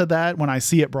get to that when I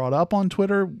see it brought up on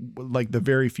Twitter, like the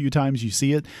very few times you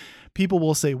see it, people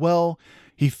will say, well,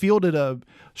 he fielded a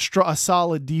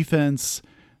solid defense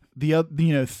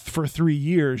for 3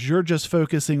 years. You're just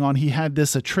focusing on he had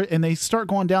this and they start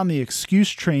going down the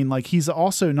excuse train, like he's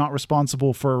also not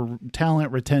responsible for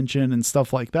talent retention and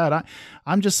stuff like that.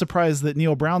 I'm just surprised that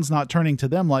Neil Brown's not turning to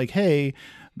them like, hey,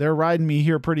 they're riding me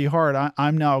here pretty hard.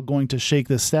 I'm now going to shake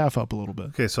this staff up a little bit.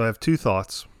 Okay, so I have 2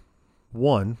 thoughts.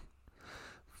 One,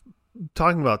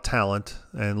 talking about talent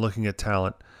and looking at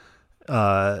talent,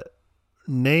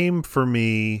 name for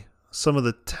me some of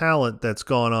the talent that's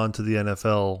gone on to the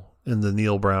NFL in the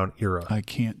Neil Brown era. I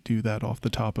can't do that off the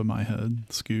top of my head,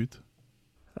 Scoot.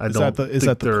 Is that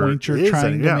the point you're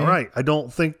trying to make? Yeah, right. I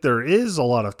don't think there is a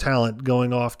lot of talent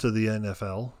going off to the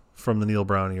NFL from the Neil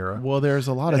Brown era. Well, there's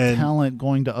a lot of talent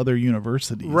going to other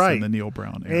universities in the Neil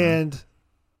Brown era.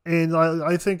 And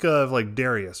I think of like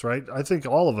Darius, right? I think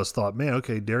all of us thought, man,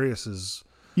 okay, Darius is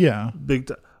big.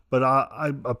 But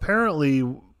I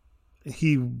apparently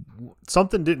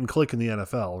something didn't click in the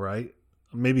NFL, right?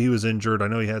 Maybe he was injured. I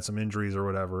know he had some injuries or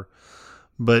whatever.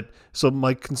 But so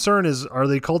my concern is, are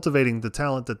they cultivating the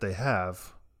talent that they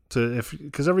have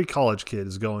because every college kid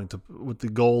is going to with the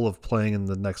goal of playing in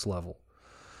the next level.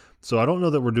 So I don't know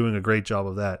that we're doing a great job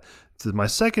of that. So my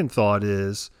second thought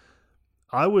is,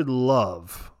 I would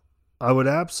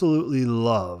absolutely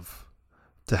love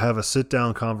to have a sit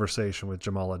down conversation with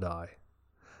Jamal Adai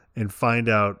and find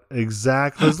out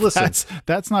exactly. Listen,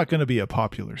 that's not going to be a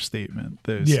popular statement.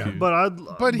 Yeah, Scoot. but I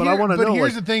want to know. But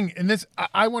here's the thing, and this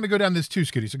I want to go down this too,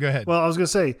 Scooty. So go ahead. Well, I was going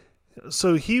to say,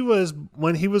 so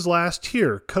when he was last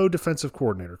year co-defensive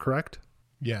coordinator, correct?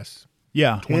 Yes.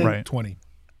 Yeah. 2020.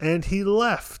 And he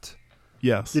left.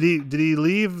 Yes. Did he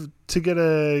leave to get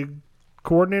a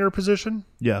coordinator position?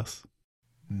 Yes.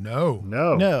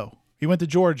 No. He went to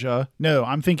Georgia. No,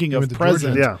 I'm thinking of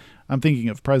present. Yeah. I'm thinking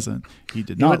of present. He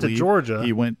did not went to leave. Georgia.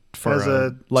 He went for as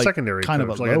a secondary kind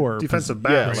coach, of a like lower a defensive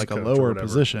back, yeah, like a lower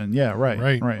position. Yeah,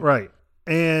 right.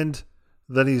 And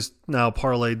then he's now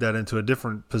parlayed that into a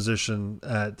different position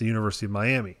at the University of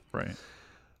Miami. Right.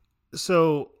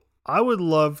 So I would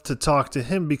love to talk to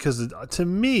him because to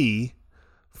me,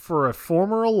 for a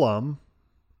former alum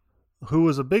who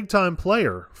was a big time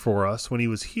player for us when he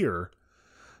was here,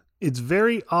 it's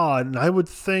very odd. And I would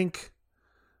think,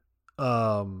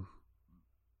 I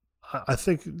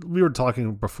think we were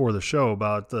talking before the show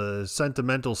about the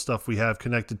sentimental stuff we have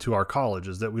connected to our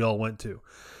colleges that we all went to.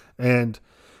 And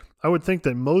I would think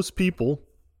that most people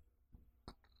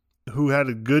who had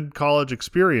a good college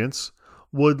experience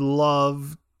would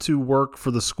love to work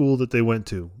for the school that they went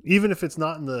to, even if it's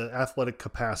not in the athletic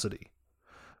capacity,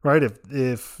 right?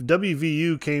 If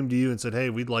WVU came to you and said, hey,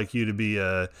 we'd like you to be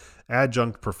a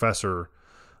adjunct professor,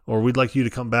 or we'd like you to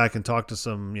come back and talk to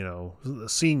some,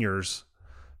 seniors,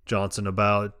 Johnson,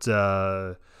 about,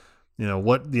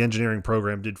 what the engineering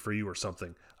program did for you or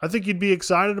something. I think you'd be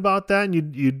excited about that, and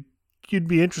you'd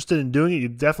be interested in doing it. You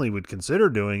definitely would consider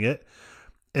doing it,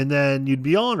 and then you'd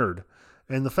be honored.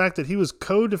 And the fact that he was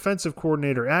co-defensive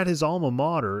coordinator at his alma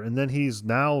mater, and then he's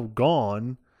now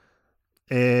gone,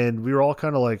 and we were all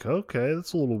kind of like, okay,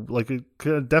 that's a little, like, it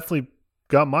definitely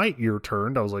got my ear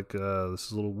turned. I was like, this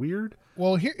is a little weird.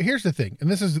 Well, here's the thing,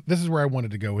 and this is where I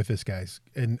wanted to go with this, guys.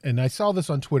 And I saw this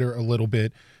on Twitter a little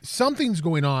bit. Something's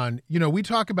going on. We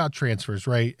talk about transfers,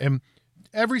 right? And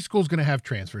every school's going to have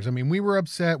transfers. I mean, we were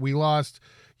upset. We lost,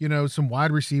 some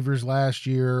wide receivers last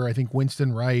year. I think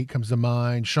Winston Wright comes to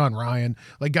mind, Sean Ryan,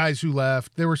 like guys who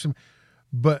left. There were some,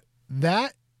 but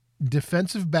that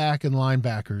defensive back and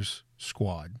linebackers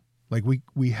squad, like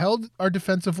we held our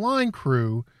defensive line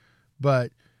crew,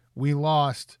 but we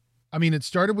lost. I mean, it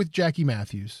started with Jackie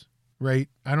Matthews, right?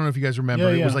 I don't know if you guys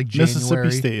remember. Yeah. It was like January.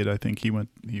 Mississippi State, I think he left.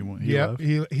 He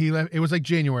left. It was like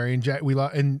January,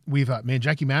 and we thought, man,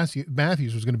 Jackie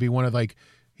Matthews was going to be one of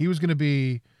he was going to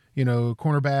be,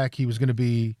 cornerback. He was going to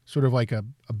be sort of like a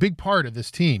big part of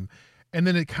this team. And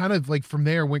then it kind of like from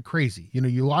there went crazy.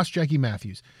 You lost Jackie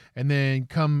Matthews, and then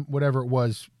come whatever it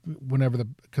was,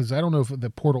 because I don't know if the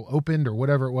portal opened or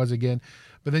whatever it was again,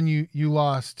 but then you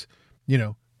lost,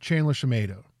 Chandler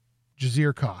Shamato,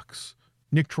 Jazeer Cox,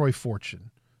 Nick Troy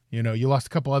Fortune. You lost a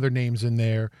couple other names in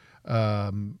there,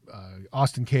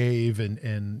 Austin Cave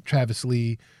and Travis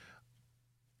Lee.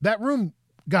 That room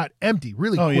got empty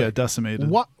really quick. Oh, yeah, decimated.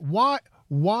 Why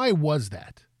was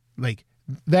that? Like,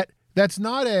 that's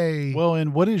not a... Well,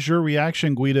 and what is your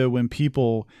reaction, Guido, when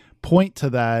people point to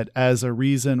that as a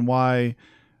reason why...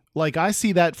 Like, I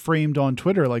see that framed on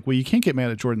Twitter, like, well, you can't get mad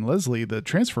at Jordan Leslie. The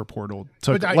transfer portal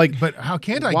took, but how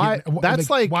can't I? Why?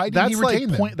 Why did he retain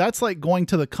them? That's like going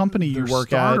to the company you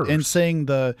work at and saying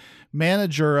the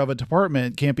manager of a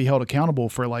department can't be held accountable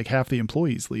for like half the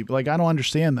employees leave. Like, I don't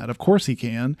understand that. Of course he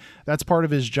can. That's part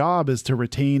of his job, is to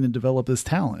retain and develop this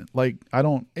talent. Like, I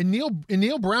don't. And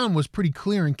Neil Brown was pretty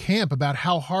clear in camp about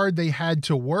how hard they had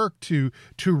to work to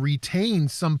retain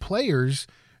some players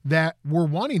that were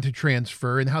wanting to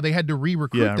transfer and how they had to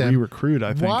re-recruit them. Re-recruit,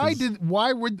 I think.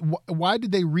 Why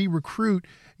did they re-recruit,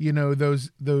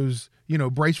 those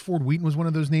Bryce Ford Wheaton was one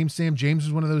of those names, Sam James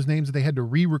was one of those names that they had to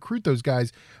re-recruit those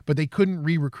guys, but they couldn't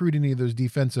re-recruit any of those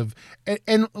defensive.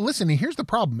 And listen, here's the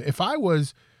problem. If I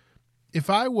was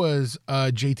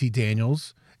JT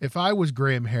Daniels, if I was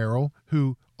Graham Harrell,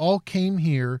 who all came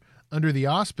here under the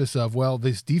auspice of, well,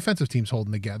 this defensive team's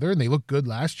holding together and they look good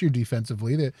last year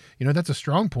defensively, that that's a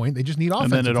strong point. They just need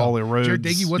offense. And then it all erodes. Jared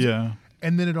Dagey wasn't,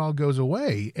 and then it all goes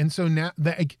away. And so now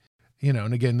that,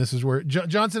 and again, this is where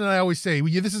Johnson and I always say,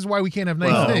 this is why we can't have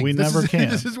nice things. We never can.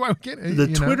 This is why we can't. The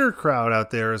Twitter crowd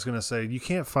out there is going to say, you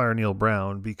can't fire Neil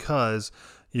Brown because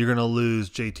you're going to lose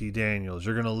JT Daniels.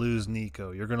 You're going to lose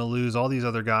Nico. You're going to lose all these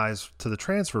other guys to the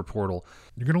transfer portal.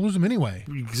 You're going to lose them anyway.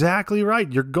 Exactly right.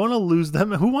 You're going to lose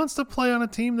them. Who wants to play on a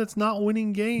team that's not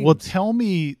winning games? Well, tell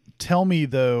me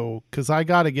though, because I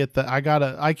got to get that.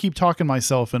 I keep talking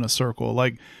myself in a circle.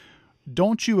 Like,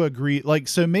 don't you agree? Like,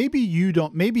 so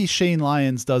maybe Shane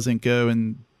Lyons doesn't go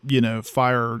and,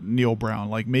 fire Neil Brown.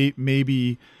 Like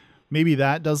maybe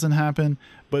that doesn't happen,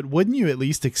 but wouldn't you at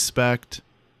least expect,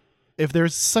 if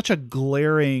there's such a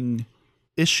glaring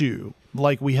issue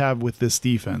like we have with this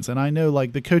defense, and I know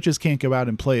like the coaches can't go out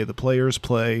and play, the players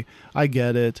play, I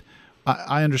get it,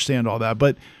 I understand all that,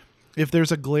 but if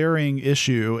there's a glaring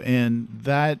issue in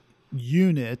that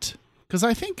unit, because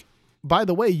I think, by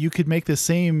the way, you could make the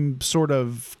same sort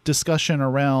of discussion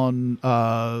around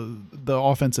the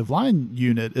offensive line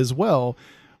unit as well,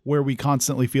 where we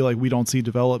constantly feel like we don't see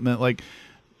development. Like,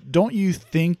 don't you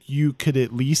think you could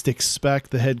at least expect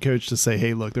the head coach to say,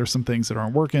 hey, look, there's some things that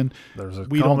aren't working. There's a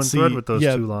common thread with those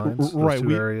two lines, right? Those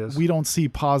two areas. We don't see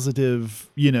positive,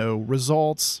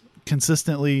 results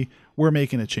consistently. We're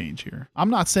making a change here. I'm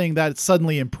not saying that it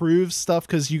suddenly improves stuff,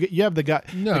 because you have the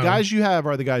guys you have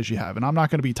are the guys you have, and I'm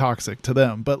not going to be toxic to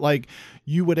them. But like,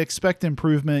 you would expect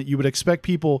improvement. You would expect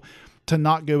people to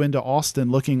not go into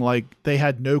Austin looking like they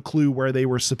had no clue where they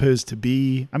were supposed to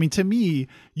be. I mean, to me,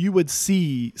 you would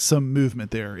see some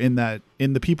movement there in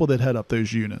the people that head up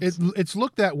those units. It's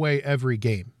looked that way every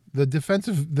game. The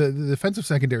defensive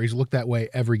secondaries look that way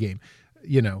every game.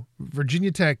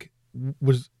 Virginia Tech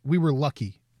we were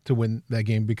lucky to win that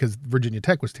game because Virginia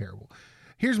Tech was terrible.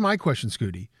 Here's my question,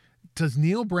 Scooty. Does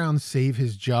Neil Brown save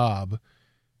his job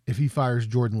if he fires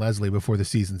Jordan Leslie before the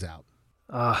season's out?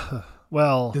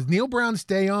 Well, does Neil Brown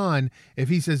stay on if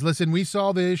he says, listen, we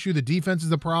saw the issue, the defense is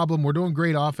the problem, we're doing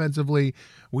great offensively,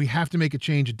 we have to make a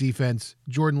change at defense,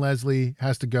 Jordan Leslie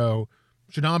has to go,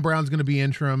 Shadon Brown's going to be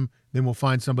interim, then we'll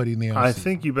find somebody in the offseason? I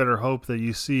think you better hope that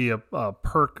you see a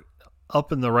perk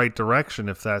up in the right direction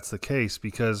if that's the case,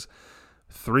 because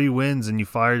 3 wins and you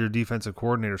fired your defensive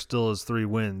coordinator still is 3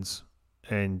 wins,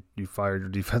 and you fired your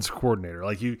defensive coordinator.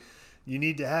 Like, you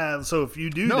need to have, so if you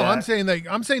do that. No, I'm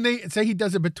saying they say he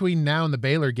does it between now and the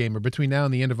Baylor game, or between now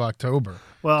and the end of October.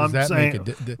 Well, does that make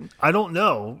it? I don't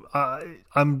know.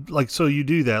 I'm like, so you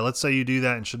do that. Let's say you do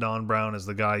that, and Shadon Brown is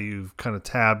the guy you've kind of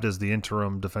tabbed as the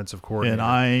interim defensive coordinator. And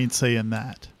I ain't saying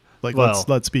that. Like, well,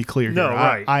 let's be clear here. No,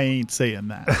 right. I ain't saying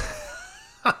that.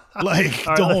 Like,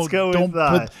 right,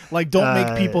 don't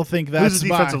make people think that's who's the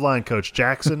defensive line coach,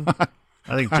 Jackson.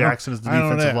 I think Jackson is the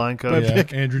defensive line coach. Yeah,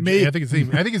 Andrew. I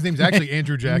think his name's actually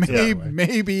Andrew Jackson.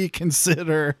 Maybe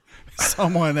consider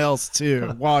someone else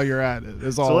too while you're at it.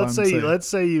 Is all. So let's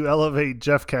say you elevate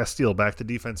Jeff Castile back to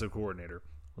defensive coordinator.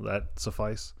 Will that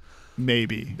suffice?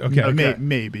 Maybe. Okay.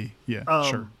 Maybe. Yeah.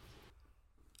 Sure.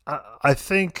 I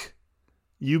think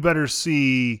you better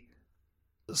see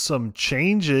some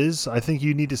changes. I think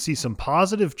you need to see some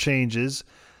positive changes,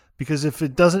 because if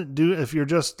you're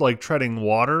just like treading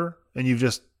water and you've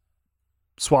just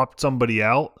swapped somebody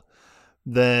out,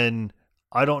 then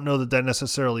I don't know that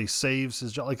necessarily saves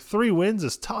his job. Like 3 wins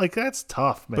is tough. Like, that's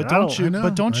tough, man.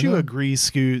 But don't you agree,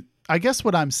 Scoot? I guess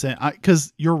what I'm saying,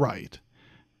 because you're right.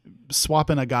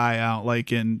 Swapping a guy out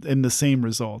like in the same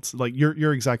results, like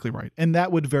you're exactly right, and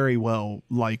that would very well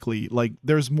likely, like,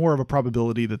 there's more of a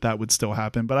probability that would still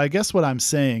happen. But I guess what I'm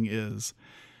saying is,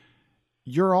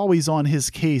 you're always on his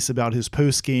case about his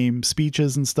post-game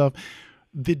speeches and stuff.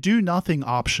 The do nothing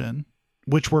option,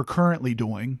 which we're currently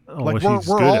doing, like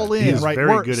we're all in, he's right?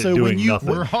 Very good at doing nothing.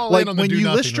 We're all in on the when do you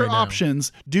nothing list your right now.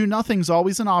 options, do nothing's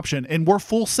always an option, and we're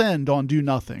full send on do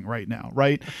nothing right now,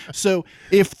 right? So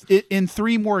if in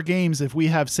 3 more games, if we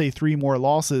have say 3 more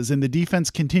losses, and the defense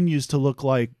continues to look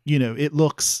like it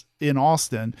looks in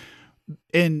Austin,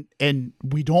 and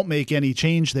we don't make any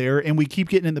change there, and we keep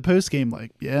getting in the post game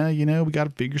like, yeah, we got to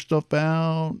figure stuff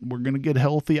out. We're gonna get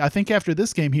healthy. I think after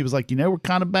this game, he was like, we're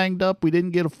kind of banged up. We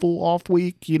didn't get a full off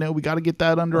week. We got to get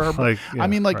that under our.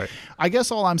 Right. I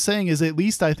guess all I'm saying is at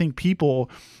least I think people,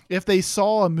 if they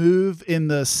saw a move in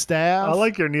the staff, I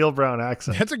like your Neil Brown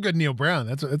accent. That's a good Neil Brown.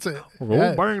 That's a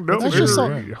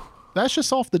That's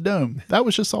just off the dome. That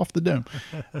was just off the dome.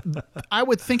 I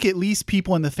would think at least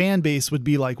people in the fan base would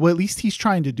be like, well, at least he's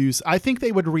trying to do. I think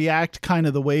they would react kind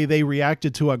of the way they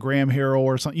reacted to a Graham Harrell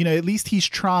or something. At least he's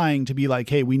trying to be like,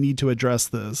 hey, we need to address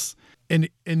this. And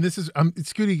this is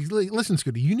Scooty. Listen,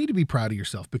 Scooty, you need to be proud of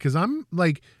yourself because I'm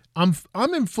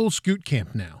in full Scoot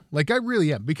camp now. Like I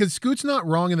really am, because Scoot's not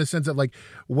wrong in the sense that like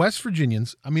West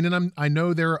Virginians. I mean, and I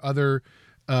know there are other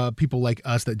people like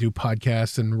us that do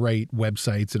podcasts and write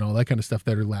websites and all that kind of stuff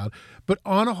that are loud. But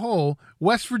on a whole,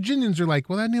 West Virginians are like,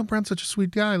 well, that Neil Brown's such a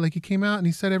sweet guy. Like he came out and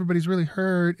he said everybody's really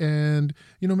hurt, and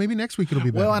maybe next week it'll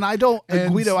be better. Well,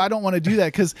 and Guido, I don't want to do that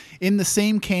because in the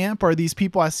same camp are these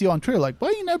people I see on Twitter like,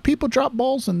 well, people drop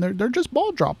balls and they're just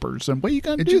ball droppers, and what are you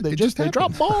gonna do? They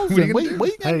drop balls. And what are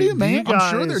you gonna do, man?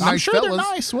 I'm sure they're nice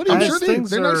fellas. What are you sure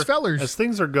they're nice fellers. As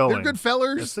things are going, they're good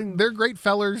fellers. They're great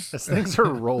fellers. As things are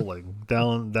rolling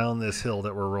down this hill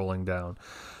that we're rolling down,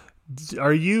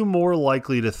 are you more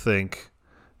likely to think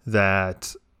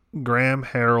that Graham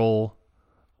Harrell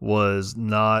was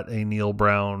not a Neil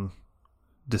Brown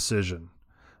decision?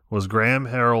 Was Graham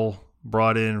Harrell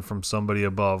brought in from somebody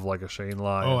above like a Shane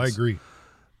Lyons? Oh, I agree.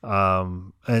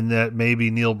 And that maybe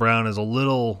Neil Brown is a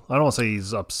little, I don't want to say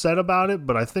he's upset about it,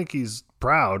 but I think he's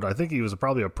proud. I think he was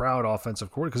probably a proud offensive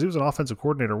coordinator because he was an offensive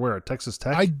coordinator where at Texas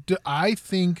Tech. I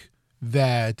think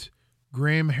that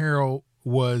Graham Harrell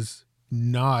was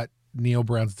not Neil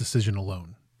Brown's decision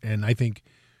alone. And I think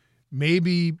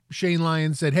maybe Shane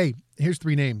Lyons said, hey, here's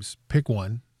 3 names, pick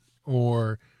one.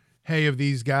 Or, hey, of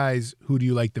these guys, who do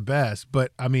you like the best?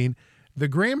 But, I mean, the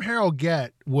Graham Harrell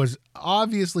get was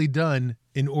obviously done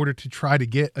in order to try to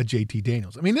get a JT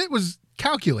Daniels. I mean, it was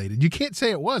calculated. You can't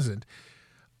say it wasn't.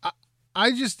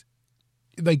 I just,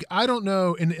 like, I don't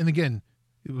know. And again,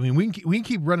 I mean, we can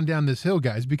keep running down this hill,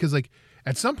 guys, because, like,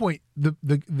 at some point,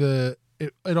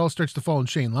 it all starts to fall on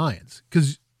Shane Lyons,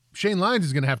 because Shane Lyons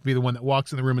is going to have to be the one that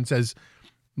walks in the room and says,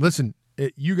 "Listen,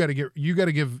 you got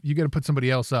to put somebody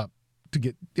else up to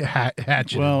get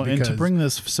Hatchet." Well, and to bring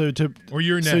this to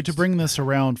bring this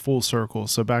around full circle.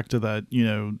 So back to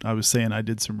that, I was saying I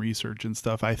did some research and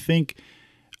stuff. I think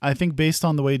based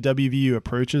on the way WVU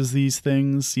approaches these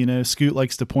things, Scoot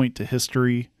likes to point to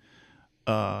history.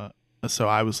 So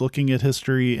I was looking at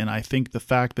history, and I think the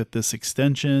fact that this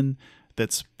extension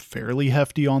that's fairly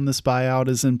hefty on this buyout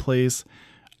is in place,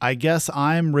 I guess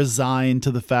I'm resigned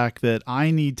to the fact that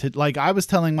I need to, like I was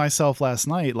telling myself last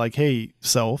night, like, hey,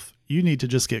 self, you need to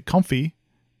just get comfy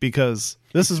because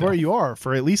this is where you are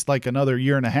for at least like another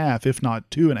year and a half, if not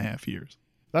 2.5 years.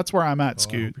 That's where I'm at,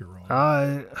 Scoot.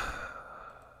 I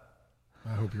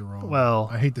hope you're wrong. Well,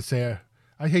 I hate to say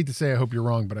I hope you're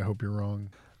wrong, but I hope you're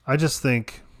wrong. I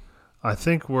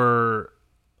think we're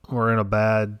in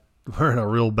a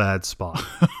real bad spot.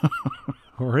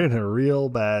 We're in a real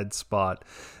bad spot.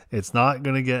 It's not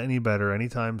going to get any better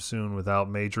anytime soon without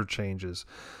major changes.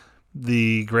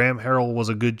 The Graham Harrell was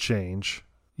a good change.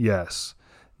 Yes.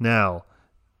 Now,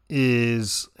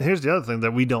 here's the other thing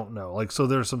that we don't know. Like, so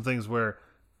there's some things where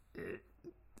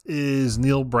is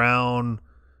Neil Brown,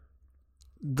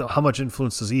 how much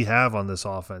influence does he have on this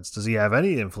offense? Does he have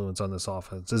any influence on this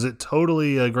offense? Is it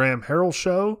totally a Graham Harrell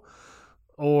show?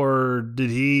 Or did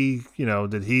he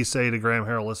say to Graham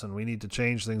Harrell, listen, we need to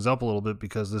change things up a little bit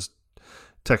because this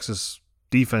Texas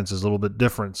defense is a little bit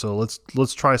different. So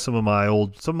let's try some of my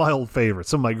old favorites,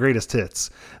 some of my greatest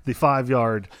hits. The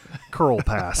 5-yard curl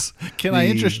pass. Can I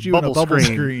interest you in a bubble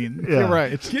screen? Yeah. You're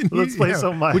right. Let's play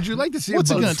some of my. Would you like to see what's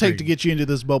a it bubble going to take to get you into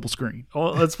this bubble screen?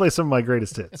 Well, let's play some of my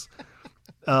greatest hits.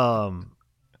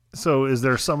 So is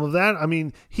there some of that? I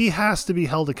mean, he has to be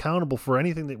held accountable for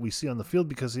anything that we see on the field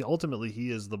because ultimately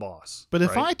he is the boss. But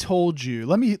if I told you,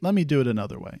 let me do it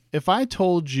another way. If I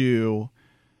told you,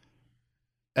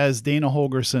 as Dana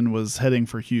Holgorsen was heading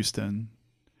for Houston,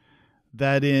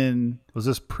 that was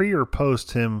this pre or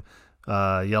post him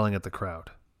yelling at the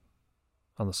crowd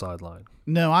on the sideline?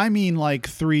 No, I mean like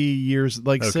 3 years.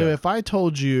 Like, okay. So if I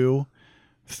told you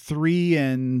 3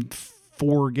 and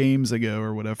 4 games ago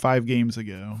or whatever, 5 games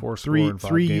ago,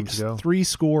 3 games ago, 3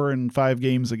 score and 5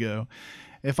 games ago,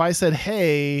 if I said,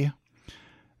 hey,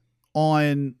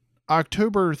 on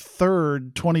October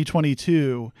 3rd,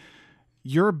 2022,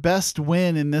 your best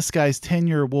win in this guy's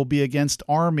tenure will be against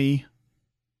Army,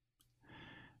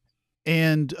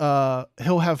 and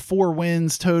he'll have 4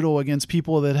 wins total against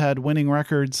people that had winning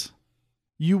records,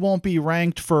 you won't be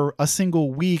ranked for a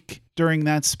single week during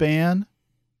that span.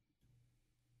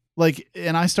 Like,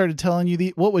 and I started telling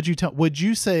you what would you tell? Would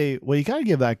you say, well, you got to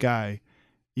give that guy,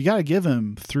 you got to give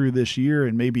him through this year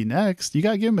and maybe next, you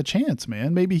got to give him a chance,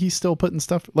 man. Maybe he's still putting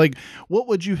stuff, like, what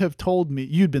would you have told me?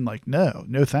 You'd been like, no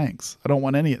thanks. I don't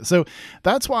want any of it. So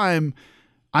that's why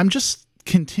I'm just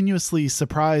continuously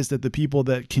surprised at the people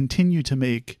that continue to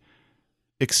make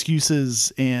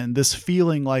excuses and this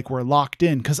feeling like we're locked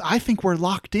in. Cause I think we're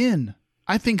locked in.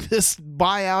 I think this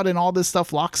buyout and all this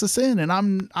stuff locks us in, and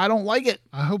I don't like it.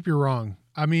 I hope you're wrong.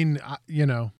 I mean,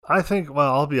 I think,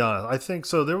 well, I'll be honest. I think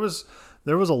so. There was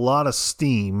a lot of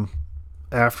steam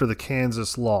after the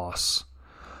Kansas loss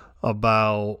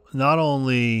about not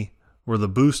only were the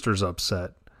boosters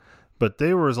upset, but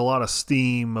there was a lot of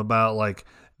steam about, like,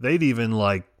 they'd even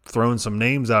like thrown some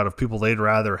names out of people they'd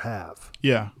rather have.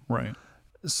 Yeah, right.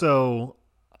 So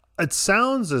it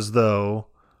sounds as though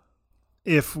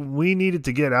if we needed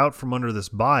to get out from under this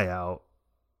buyout,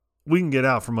 we can get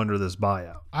out from under this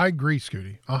buyout. I agree,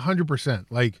 Scooty, 100%.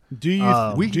 Like, do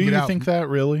you think that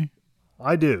really?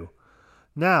 I do.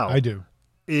 Now, I do.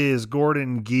 Is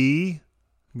Gordon Gee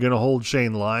going to hold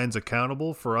Shane Lyons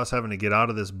accountable for us having to get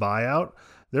out of this buyout?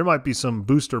 There might be some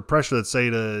booster pressure that say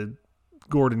to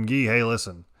Gordon Gee, hey,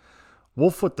 listen,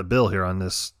 we'll foot the bill here on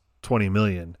this $20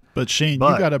 million. But Shane, you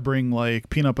got to bring like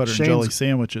peanut butter and jelly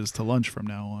sandwiches to lunch from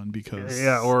now on, because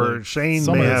or Shane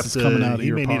may have to. He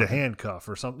may need a handcuff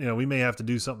or something. We may have to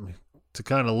do something to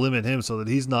kind of limit him so that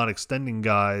he's not extending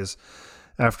guys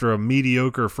after a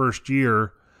mediocre first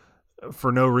year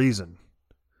for no reason.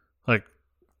 Like,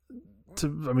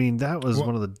 that was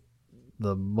one of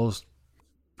the most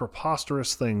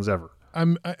preposterous things ever.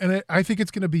 I think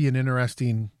it's going to be an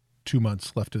interesting 2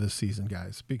 months left of this season,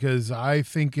 guys, because I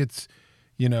think it's.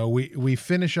 We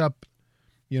finish up,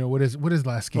 what is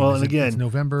last game? Well, and again, it's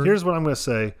November. Here's what I'm going to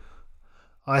say.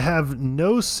 I have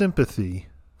no sympathy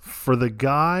for the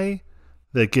guy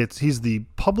that he's the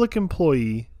public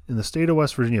employee in the state of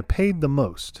West Virginia paid the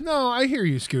most. No, I hear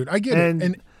you, Scoot. I get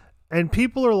it. And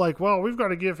people are like, well, we've got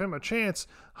to give him a chance.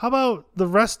 How about the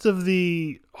rest of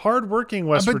the hardworking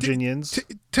West Virginians?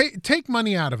 Take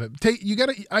money out of it.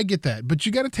 I get that, but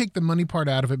you got to take the money part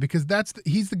out of it, because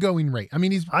he's the going rate. I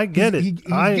mean, he's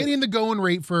getting the going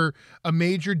rate for a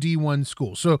major D1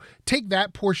 school. So take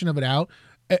that portion of it out.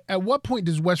 At what point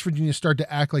does West Virginia start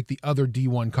to act like the other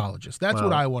D1 colleges? That's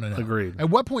what I want to know. Agreed. At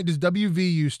what point does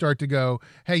WVU start to go,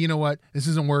 hey, you know what? This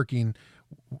isn't working.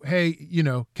 Hey,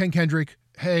 Ken Kendrick,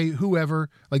 hey, whoever,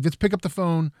 like, let's pick up the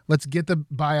phone. Let's get the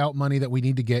buyout money that we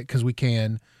need to get, because we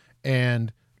can,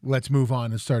 and let's move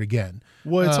on and start again.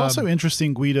 Well, it's also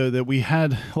interesting, Guido, that we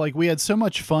had so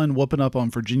much fun whooping up on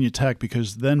Virginia Tech,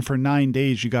 because then for 9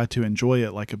 days you got to enjoy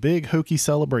it like a big Hokie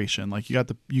celebration. Like, you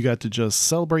got to just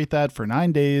celebrate that for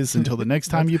 9 days until the next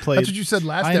time you played. That's what you said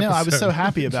last episode. I know. I was so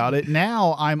happy about it.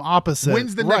 Now I'm opposite.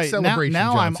 When's the next celebration,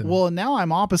 now Johnson? Now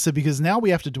I'm opposite, because now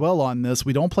we have to dwell on this.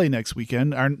 We don't play next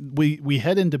weekend. We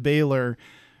head into Baylor.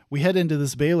 We head into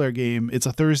this Baylor game. It's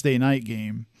a Thursday night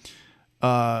game.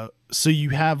 So you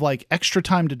have like extra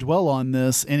time to dwell on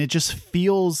this, and it just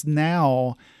feels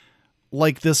now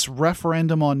like this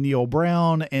referendum on Neil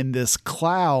Brown and this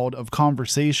cloud of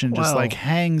conversation just like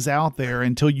hangs out there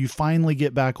until you finally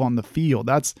get back on the field.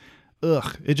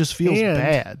 It just feels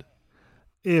bad.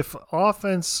 If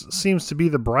offense seems to be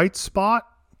the bright spot,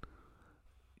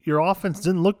 your offense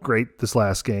didn't look great this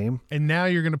last game. And now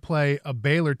you're going to play a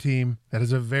Baylor team that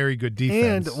has a very good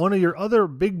defense. And one of your other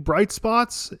big bright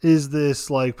spots is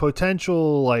this like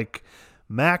potential like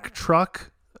Mack truck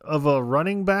of a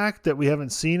running back that we haven't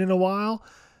seen in a while.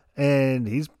 And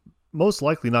he's most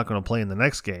likely not going to play in the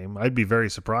next game. I'd be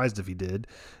very surprised if he did.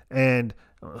 And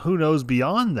who knows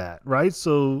beyond that, right?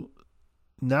 So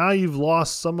now you've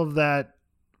lost some of that.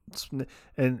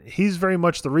 And he's very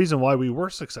much the reason why we were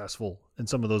successful in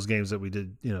some of those games that we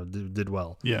did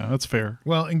well. Yeah, that's fair.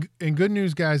 Well, in good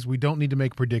news, guys, we don't need to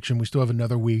make a prediction. We still have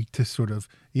another week to sort of,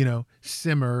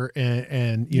 simmer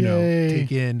and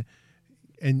take in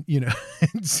and,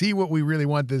 and see what we really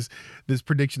want this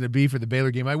prediction to be for the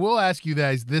Baylor game. I will ask you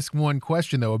guys this one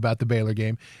question, though, about the Baylor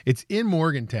game. It's in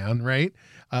Morgantown, right?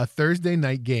 Thursday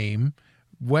night game.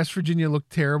 West Virginia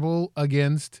looked terrible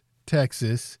against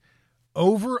Texas.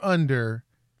 Over under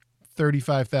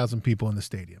 35,000 people in the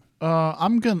stadium.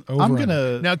 I'm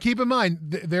gonna. Now keep in mind,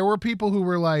 there were people who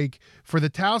were like, for the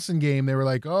Towson game, they were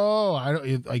like, "Oh, I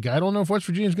don't know if West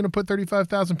Virginia is going to put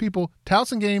 35,000 people."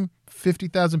 Towson game,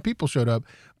 50,000 people showed up,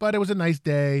 but it was a nice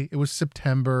day. It was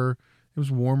September. It was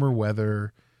warmer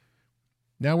weather.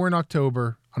 Now we're in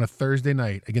October on a Thursday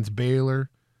night against Baylor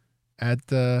at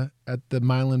the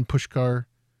Milan Puskar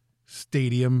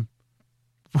Stadium.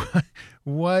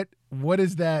 What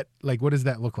is that like? What does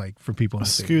that look like for people in the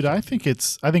Scoot, stadium? I think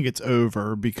it's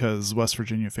over because West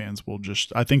Virginia fans will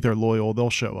just, I think they're loyal. They'll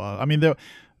show up. I mean,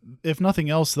 if nothing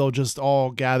else, they'll just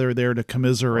all gather there to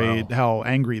commiserate how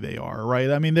angry they are, right?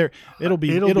 I mean, it'll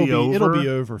be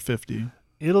over 50.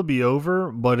 It'll be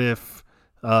over, but if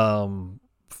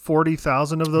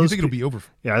 40,000 of those, You think it'll be over?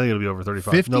 yeah, I think it'll be over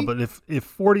 35. 50? No, but if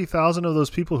 40,000 of those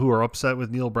people who are upset with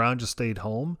Neil Brown just stayed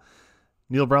home,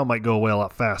 Neil Brown might go away a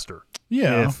lot faster.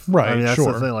 Yeah, right. I mean, that's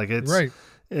sure. the thing. Like it's Right.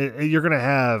 You're going to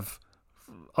have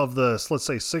of the let's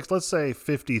say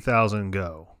 50,000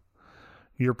 go.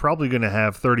 You're probably going to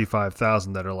have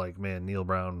 35,000 that are like, man, Neil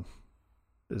Brown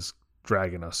is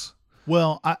dragging us.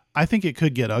 Well, I think it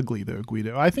could get ugly though,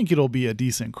 Guido. I think it'll be a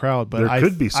decent crowd, but There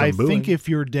could be some I booing. think if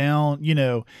you're down,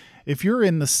 if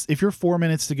you're 4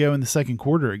 minutes to go in the second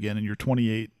quarter again and you're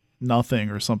 28-0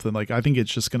 or something, like I think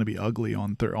it's just going to be ugly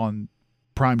on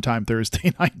primetime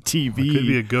Thursday night TV. It could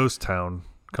be a ghost town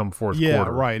come fourth Yeah,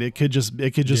 quarter. right. It could just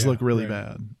Yeah, look really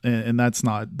right. bad, and that's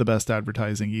not the best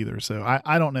advertising either. So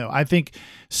I don't know. I think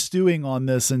stewing on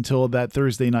this until that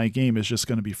Thursday night game is just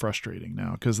going to be frustrating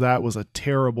now because that was a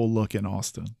terrible look in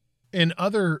Austin. In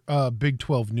other Big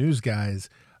 12 news, guys,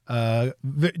 the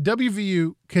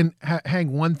WVU can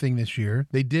hang one thing this year.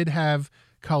 They did have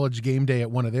College Game Day at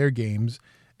one of their games,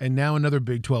 and now another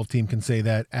Big 12 team can say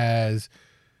that as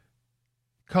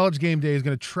College Game Day is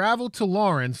going to travel to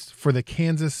Lawrence for the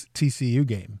Kansas TCU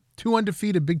game. Two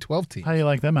undefeated Big 12 teams. How do you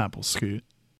like them apples, Scoot?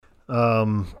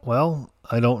 Well,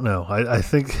 I don't know. I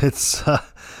think it's. I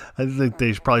think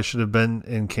they probably should have been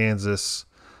in Kansas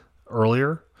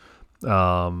earlier.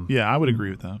 Yeah, I would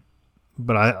agree with that.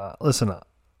 But I listen.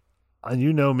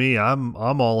 You know me. I'm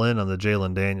all in on the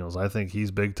Jalen Daniels. I think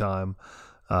he's big time.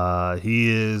 He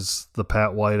is the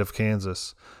Pat White of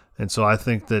Kansas, and so I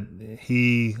think that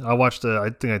I watched. I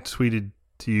think I tweeted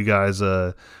to you guys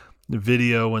a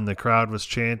video when the crowd was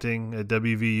chanting at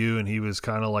WVU, and he was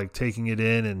kind of like taking it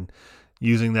in and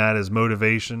using that as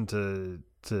motivation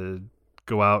to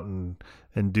go out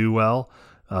and do well.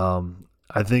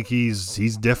 I think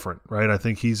he's different, right? I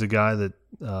think he's a guy that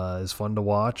is fun to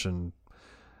watch, and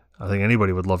I think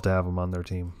anybody would love to have him on their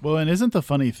team. Well, and isn't the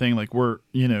funny thing, like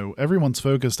everyone's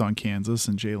focused on Kansas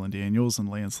and Jalen Daniels and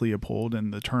Lance Leopold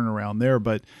and the turnaround there,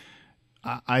 but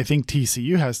I think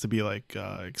TCU has to be like,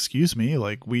 excuse me,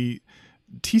 like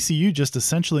TCU just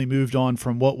essentially moved on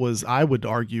from what was, I would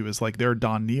argue, is like their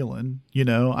Don Nealon,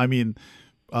 I mean,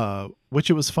 which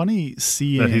it was funny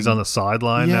seeing That he's on the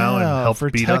sideline now and helped for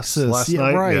beat Texas. us last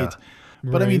night. Right. Yeah.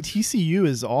 But I mean, Right. TCU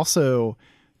is also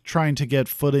trying to get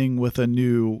footing with a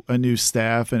new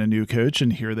staff and a new coach,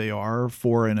 and here they are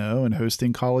 4-0 and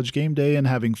hosting College Game Day and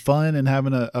having fun and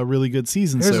having a really good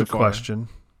season Here's so a far. question.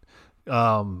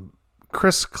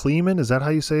 Chris Kleeman, is that how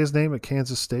you say his name at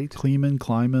Kansas State? Kleiman,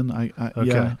 Okay.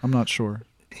 yeah, I'm not sure.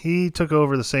 He took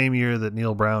over the same year that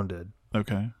Neil Brown did.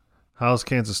 Okay. How's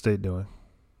Kansas State doing?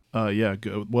 Yeah,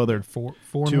 well, they're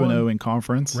 4-0 in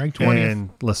conference. ranked 20th. And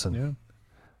listen, Yeah.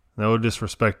 no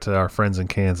disrespect to our friends in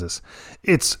Kansas.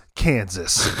 It's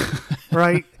Kansas,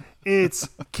 right? It's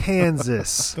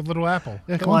Kansas. The Little Apple.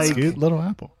 Yeah, come on, like- Scoot, Little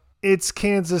Apple. It's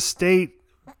Kansas State.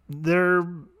 They're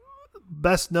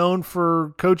best known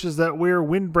for coaches that wear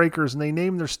windbreakers and they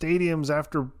name their stadiums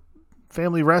after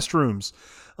family restrooms.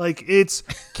 Like, it's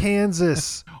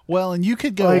Kansas. Well, and you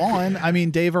could go on. I mean,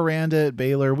 Dave Aranda at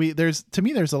Baylor. There's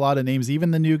a lot of names.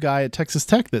 Even the new guy at Texas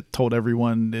Tech that told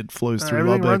everyone it flows through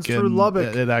Everything Lubbock. runs through and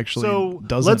Lubbock. It actually so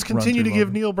doesn't. let's continue run to through give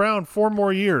Lubbock. Neil Brown 4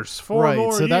 more years. Four right.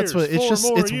 more So years. that's what it's 4 just.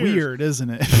 more It's years. weird, isn't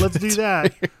it? Let's do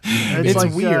that. It's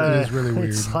like, weird. It is really weird.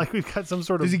 It's like we've got some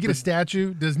sort of. Does he get a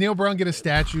statue? Does Neil Brown get a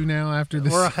statue now after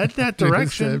this? Or head that after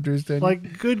direction? his tenure?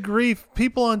 Like, good grief.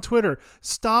 People on Twitter,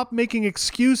 stop making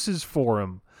excuses for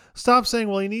him. Stop saying,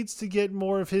 well, he needs to get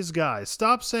more of his guys.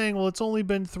 Stop saying, well, it's only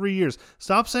been 3 years.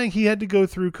 Stop saying he had to go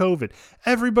through COVID.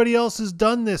 Everybody else has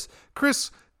done this.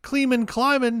 Chris Kleiman,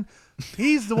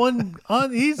 he's the one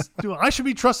on. I should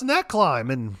be trusting that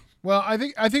climb. And Well, I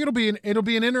think it'll be an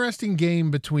interesting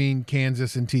game between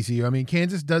Kansas and TCU. I mean,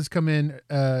 Kansas does come in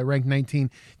ranked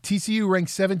 19. TCU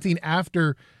ranked 17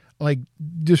 after like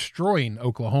destroying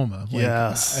Oklahoma. Like,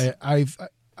 Yes.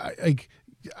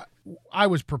 I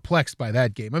was perplexed by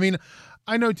that game. I mean,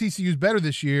 I know TCU's better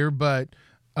this year, but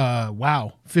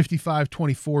wow,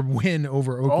 55-24 win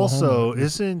over Oklahoma. also,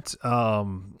 isn't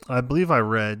I believe I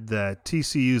read that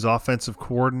TCU's offensive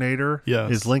coordinator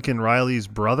Yes. is Lincoln Riley's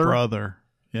brother. Brother.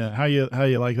 Yeah. How you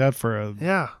like that for a?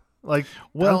 Yeah. Like,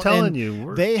 Well, I'm telling and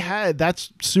you,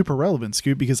 that's super relevant,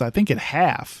 Scoop, because I think at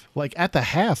the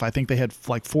half, I think they had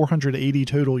like 480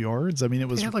 total yards. I mean,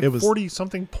 they had like 40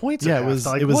 something points. Yeah, at it was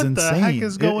half. Like, it was what insane. the heck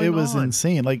is going on? It was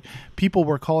insane. Like, people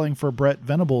were calling for Brett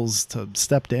Venables to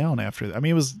step down after that. I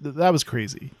mean, that was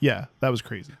crazy. Yeah, that was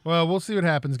crazy. Well, we'll see what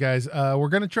happens, guys. We're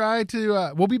going to try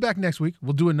to we'll be back next week.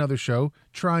 We'll do another show,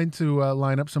 trying to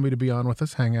line up somebody to be on with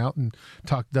us, hang out, and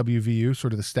talk WVU,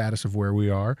 sort of the status of where we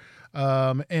are.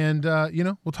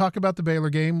 We'll talk about the Baylor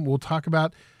game. We'll talk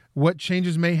about what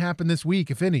changes may happen this week,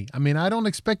 if any. I mean, I don't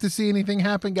expect to see anything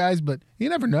happen, guys, but you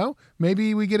never know.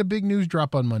 Maybe we get a big news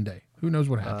drop on Monday. Who knows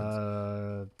what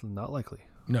happens? Not likely.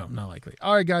 No, not likely.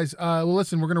 All right, guys. Well,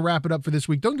 listen, we're going to wrap it up for this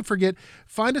week. Don't forget,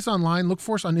 find us online. Look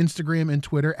for us on Instagram and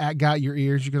Twitter at Got Your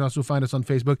Ears. You can also find us on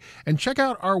Facebook. And check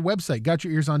out our website,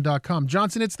 gotyourearson.com.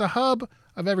 Johnson, it's the hub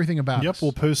of everything about us.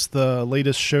 We'll post the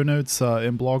latest show notes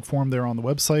in blog form there on the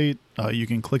website. You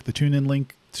can click the tune-in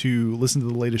link to listen to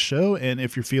the latest show. And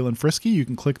if you're feeling frisky, you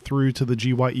can click through to the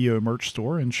GYEO merch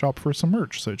store and shop for some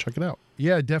merch. So check it out.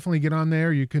 Yeah, definitely get on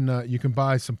there. You can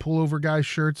buy some Pullover Guys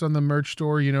shirts on the merch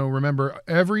store. Remember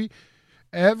everything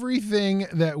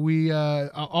that we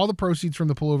all the proceeds from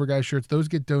the Pullover Guys shirts, those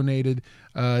get donated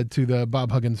to the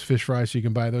Bob Huggins Fish Fry, so you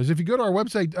can buy those. If you go to our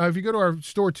website, if you go to our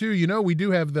store too, we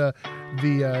do have the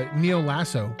Neil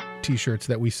Lasso t-shirts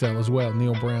that we sell as well.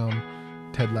 Neil Brown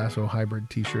Ted Lasso hybrid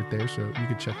t-shirt there, so you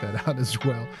can check that out as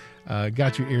well.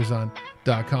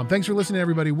 GotYourEarsOn.com. Thanks for listening,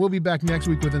 everybody. We'll be back next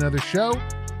week with another show.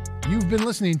 You've been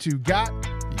listening to Got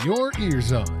Your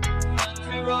Ears On.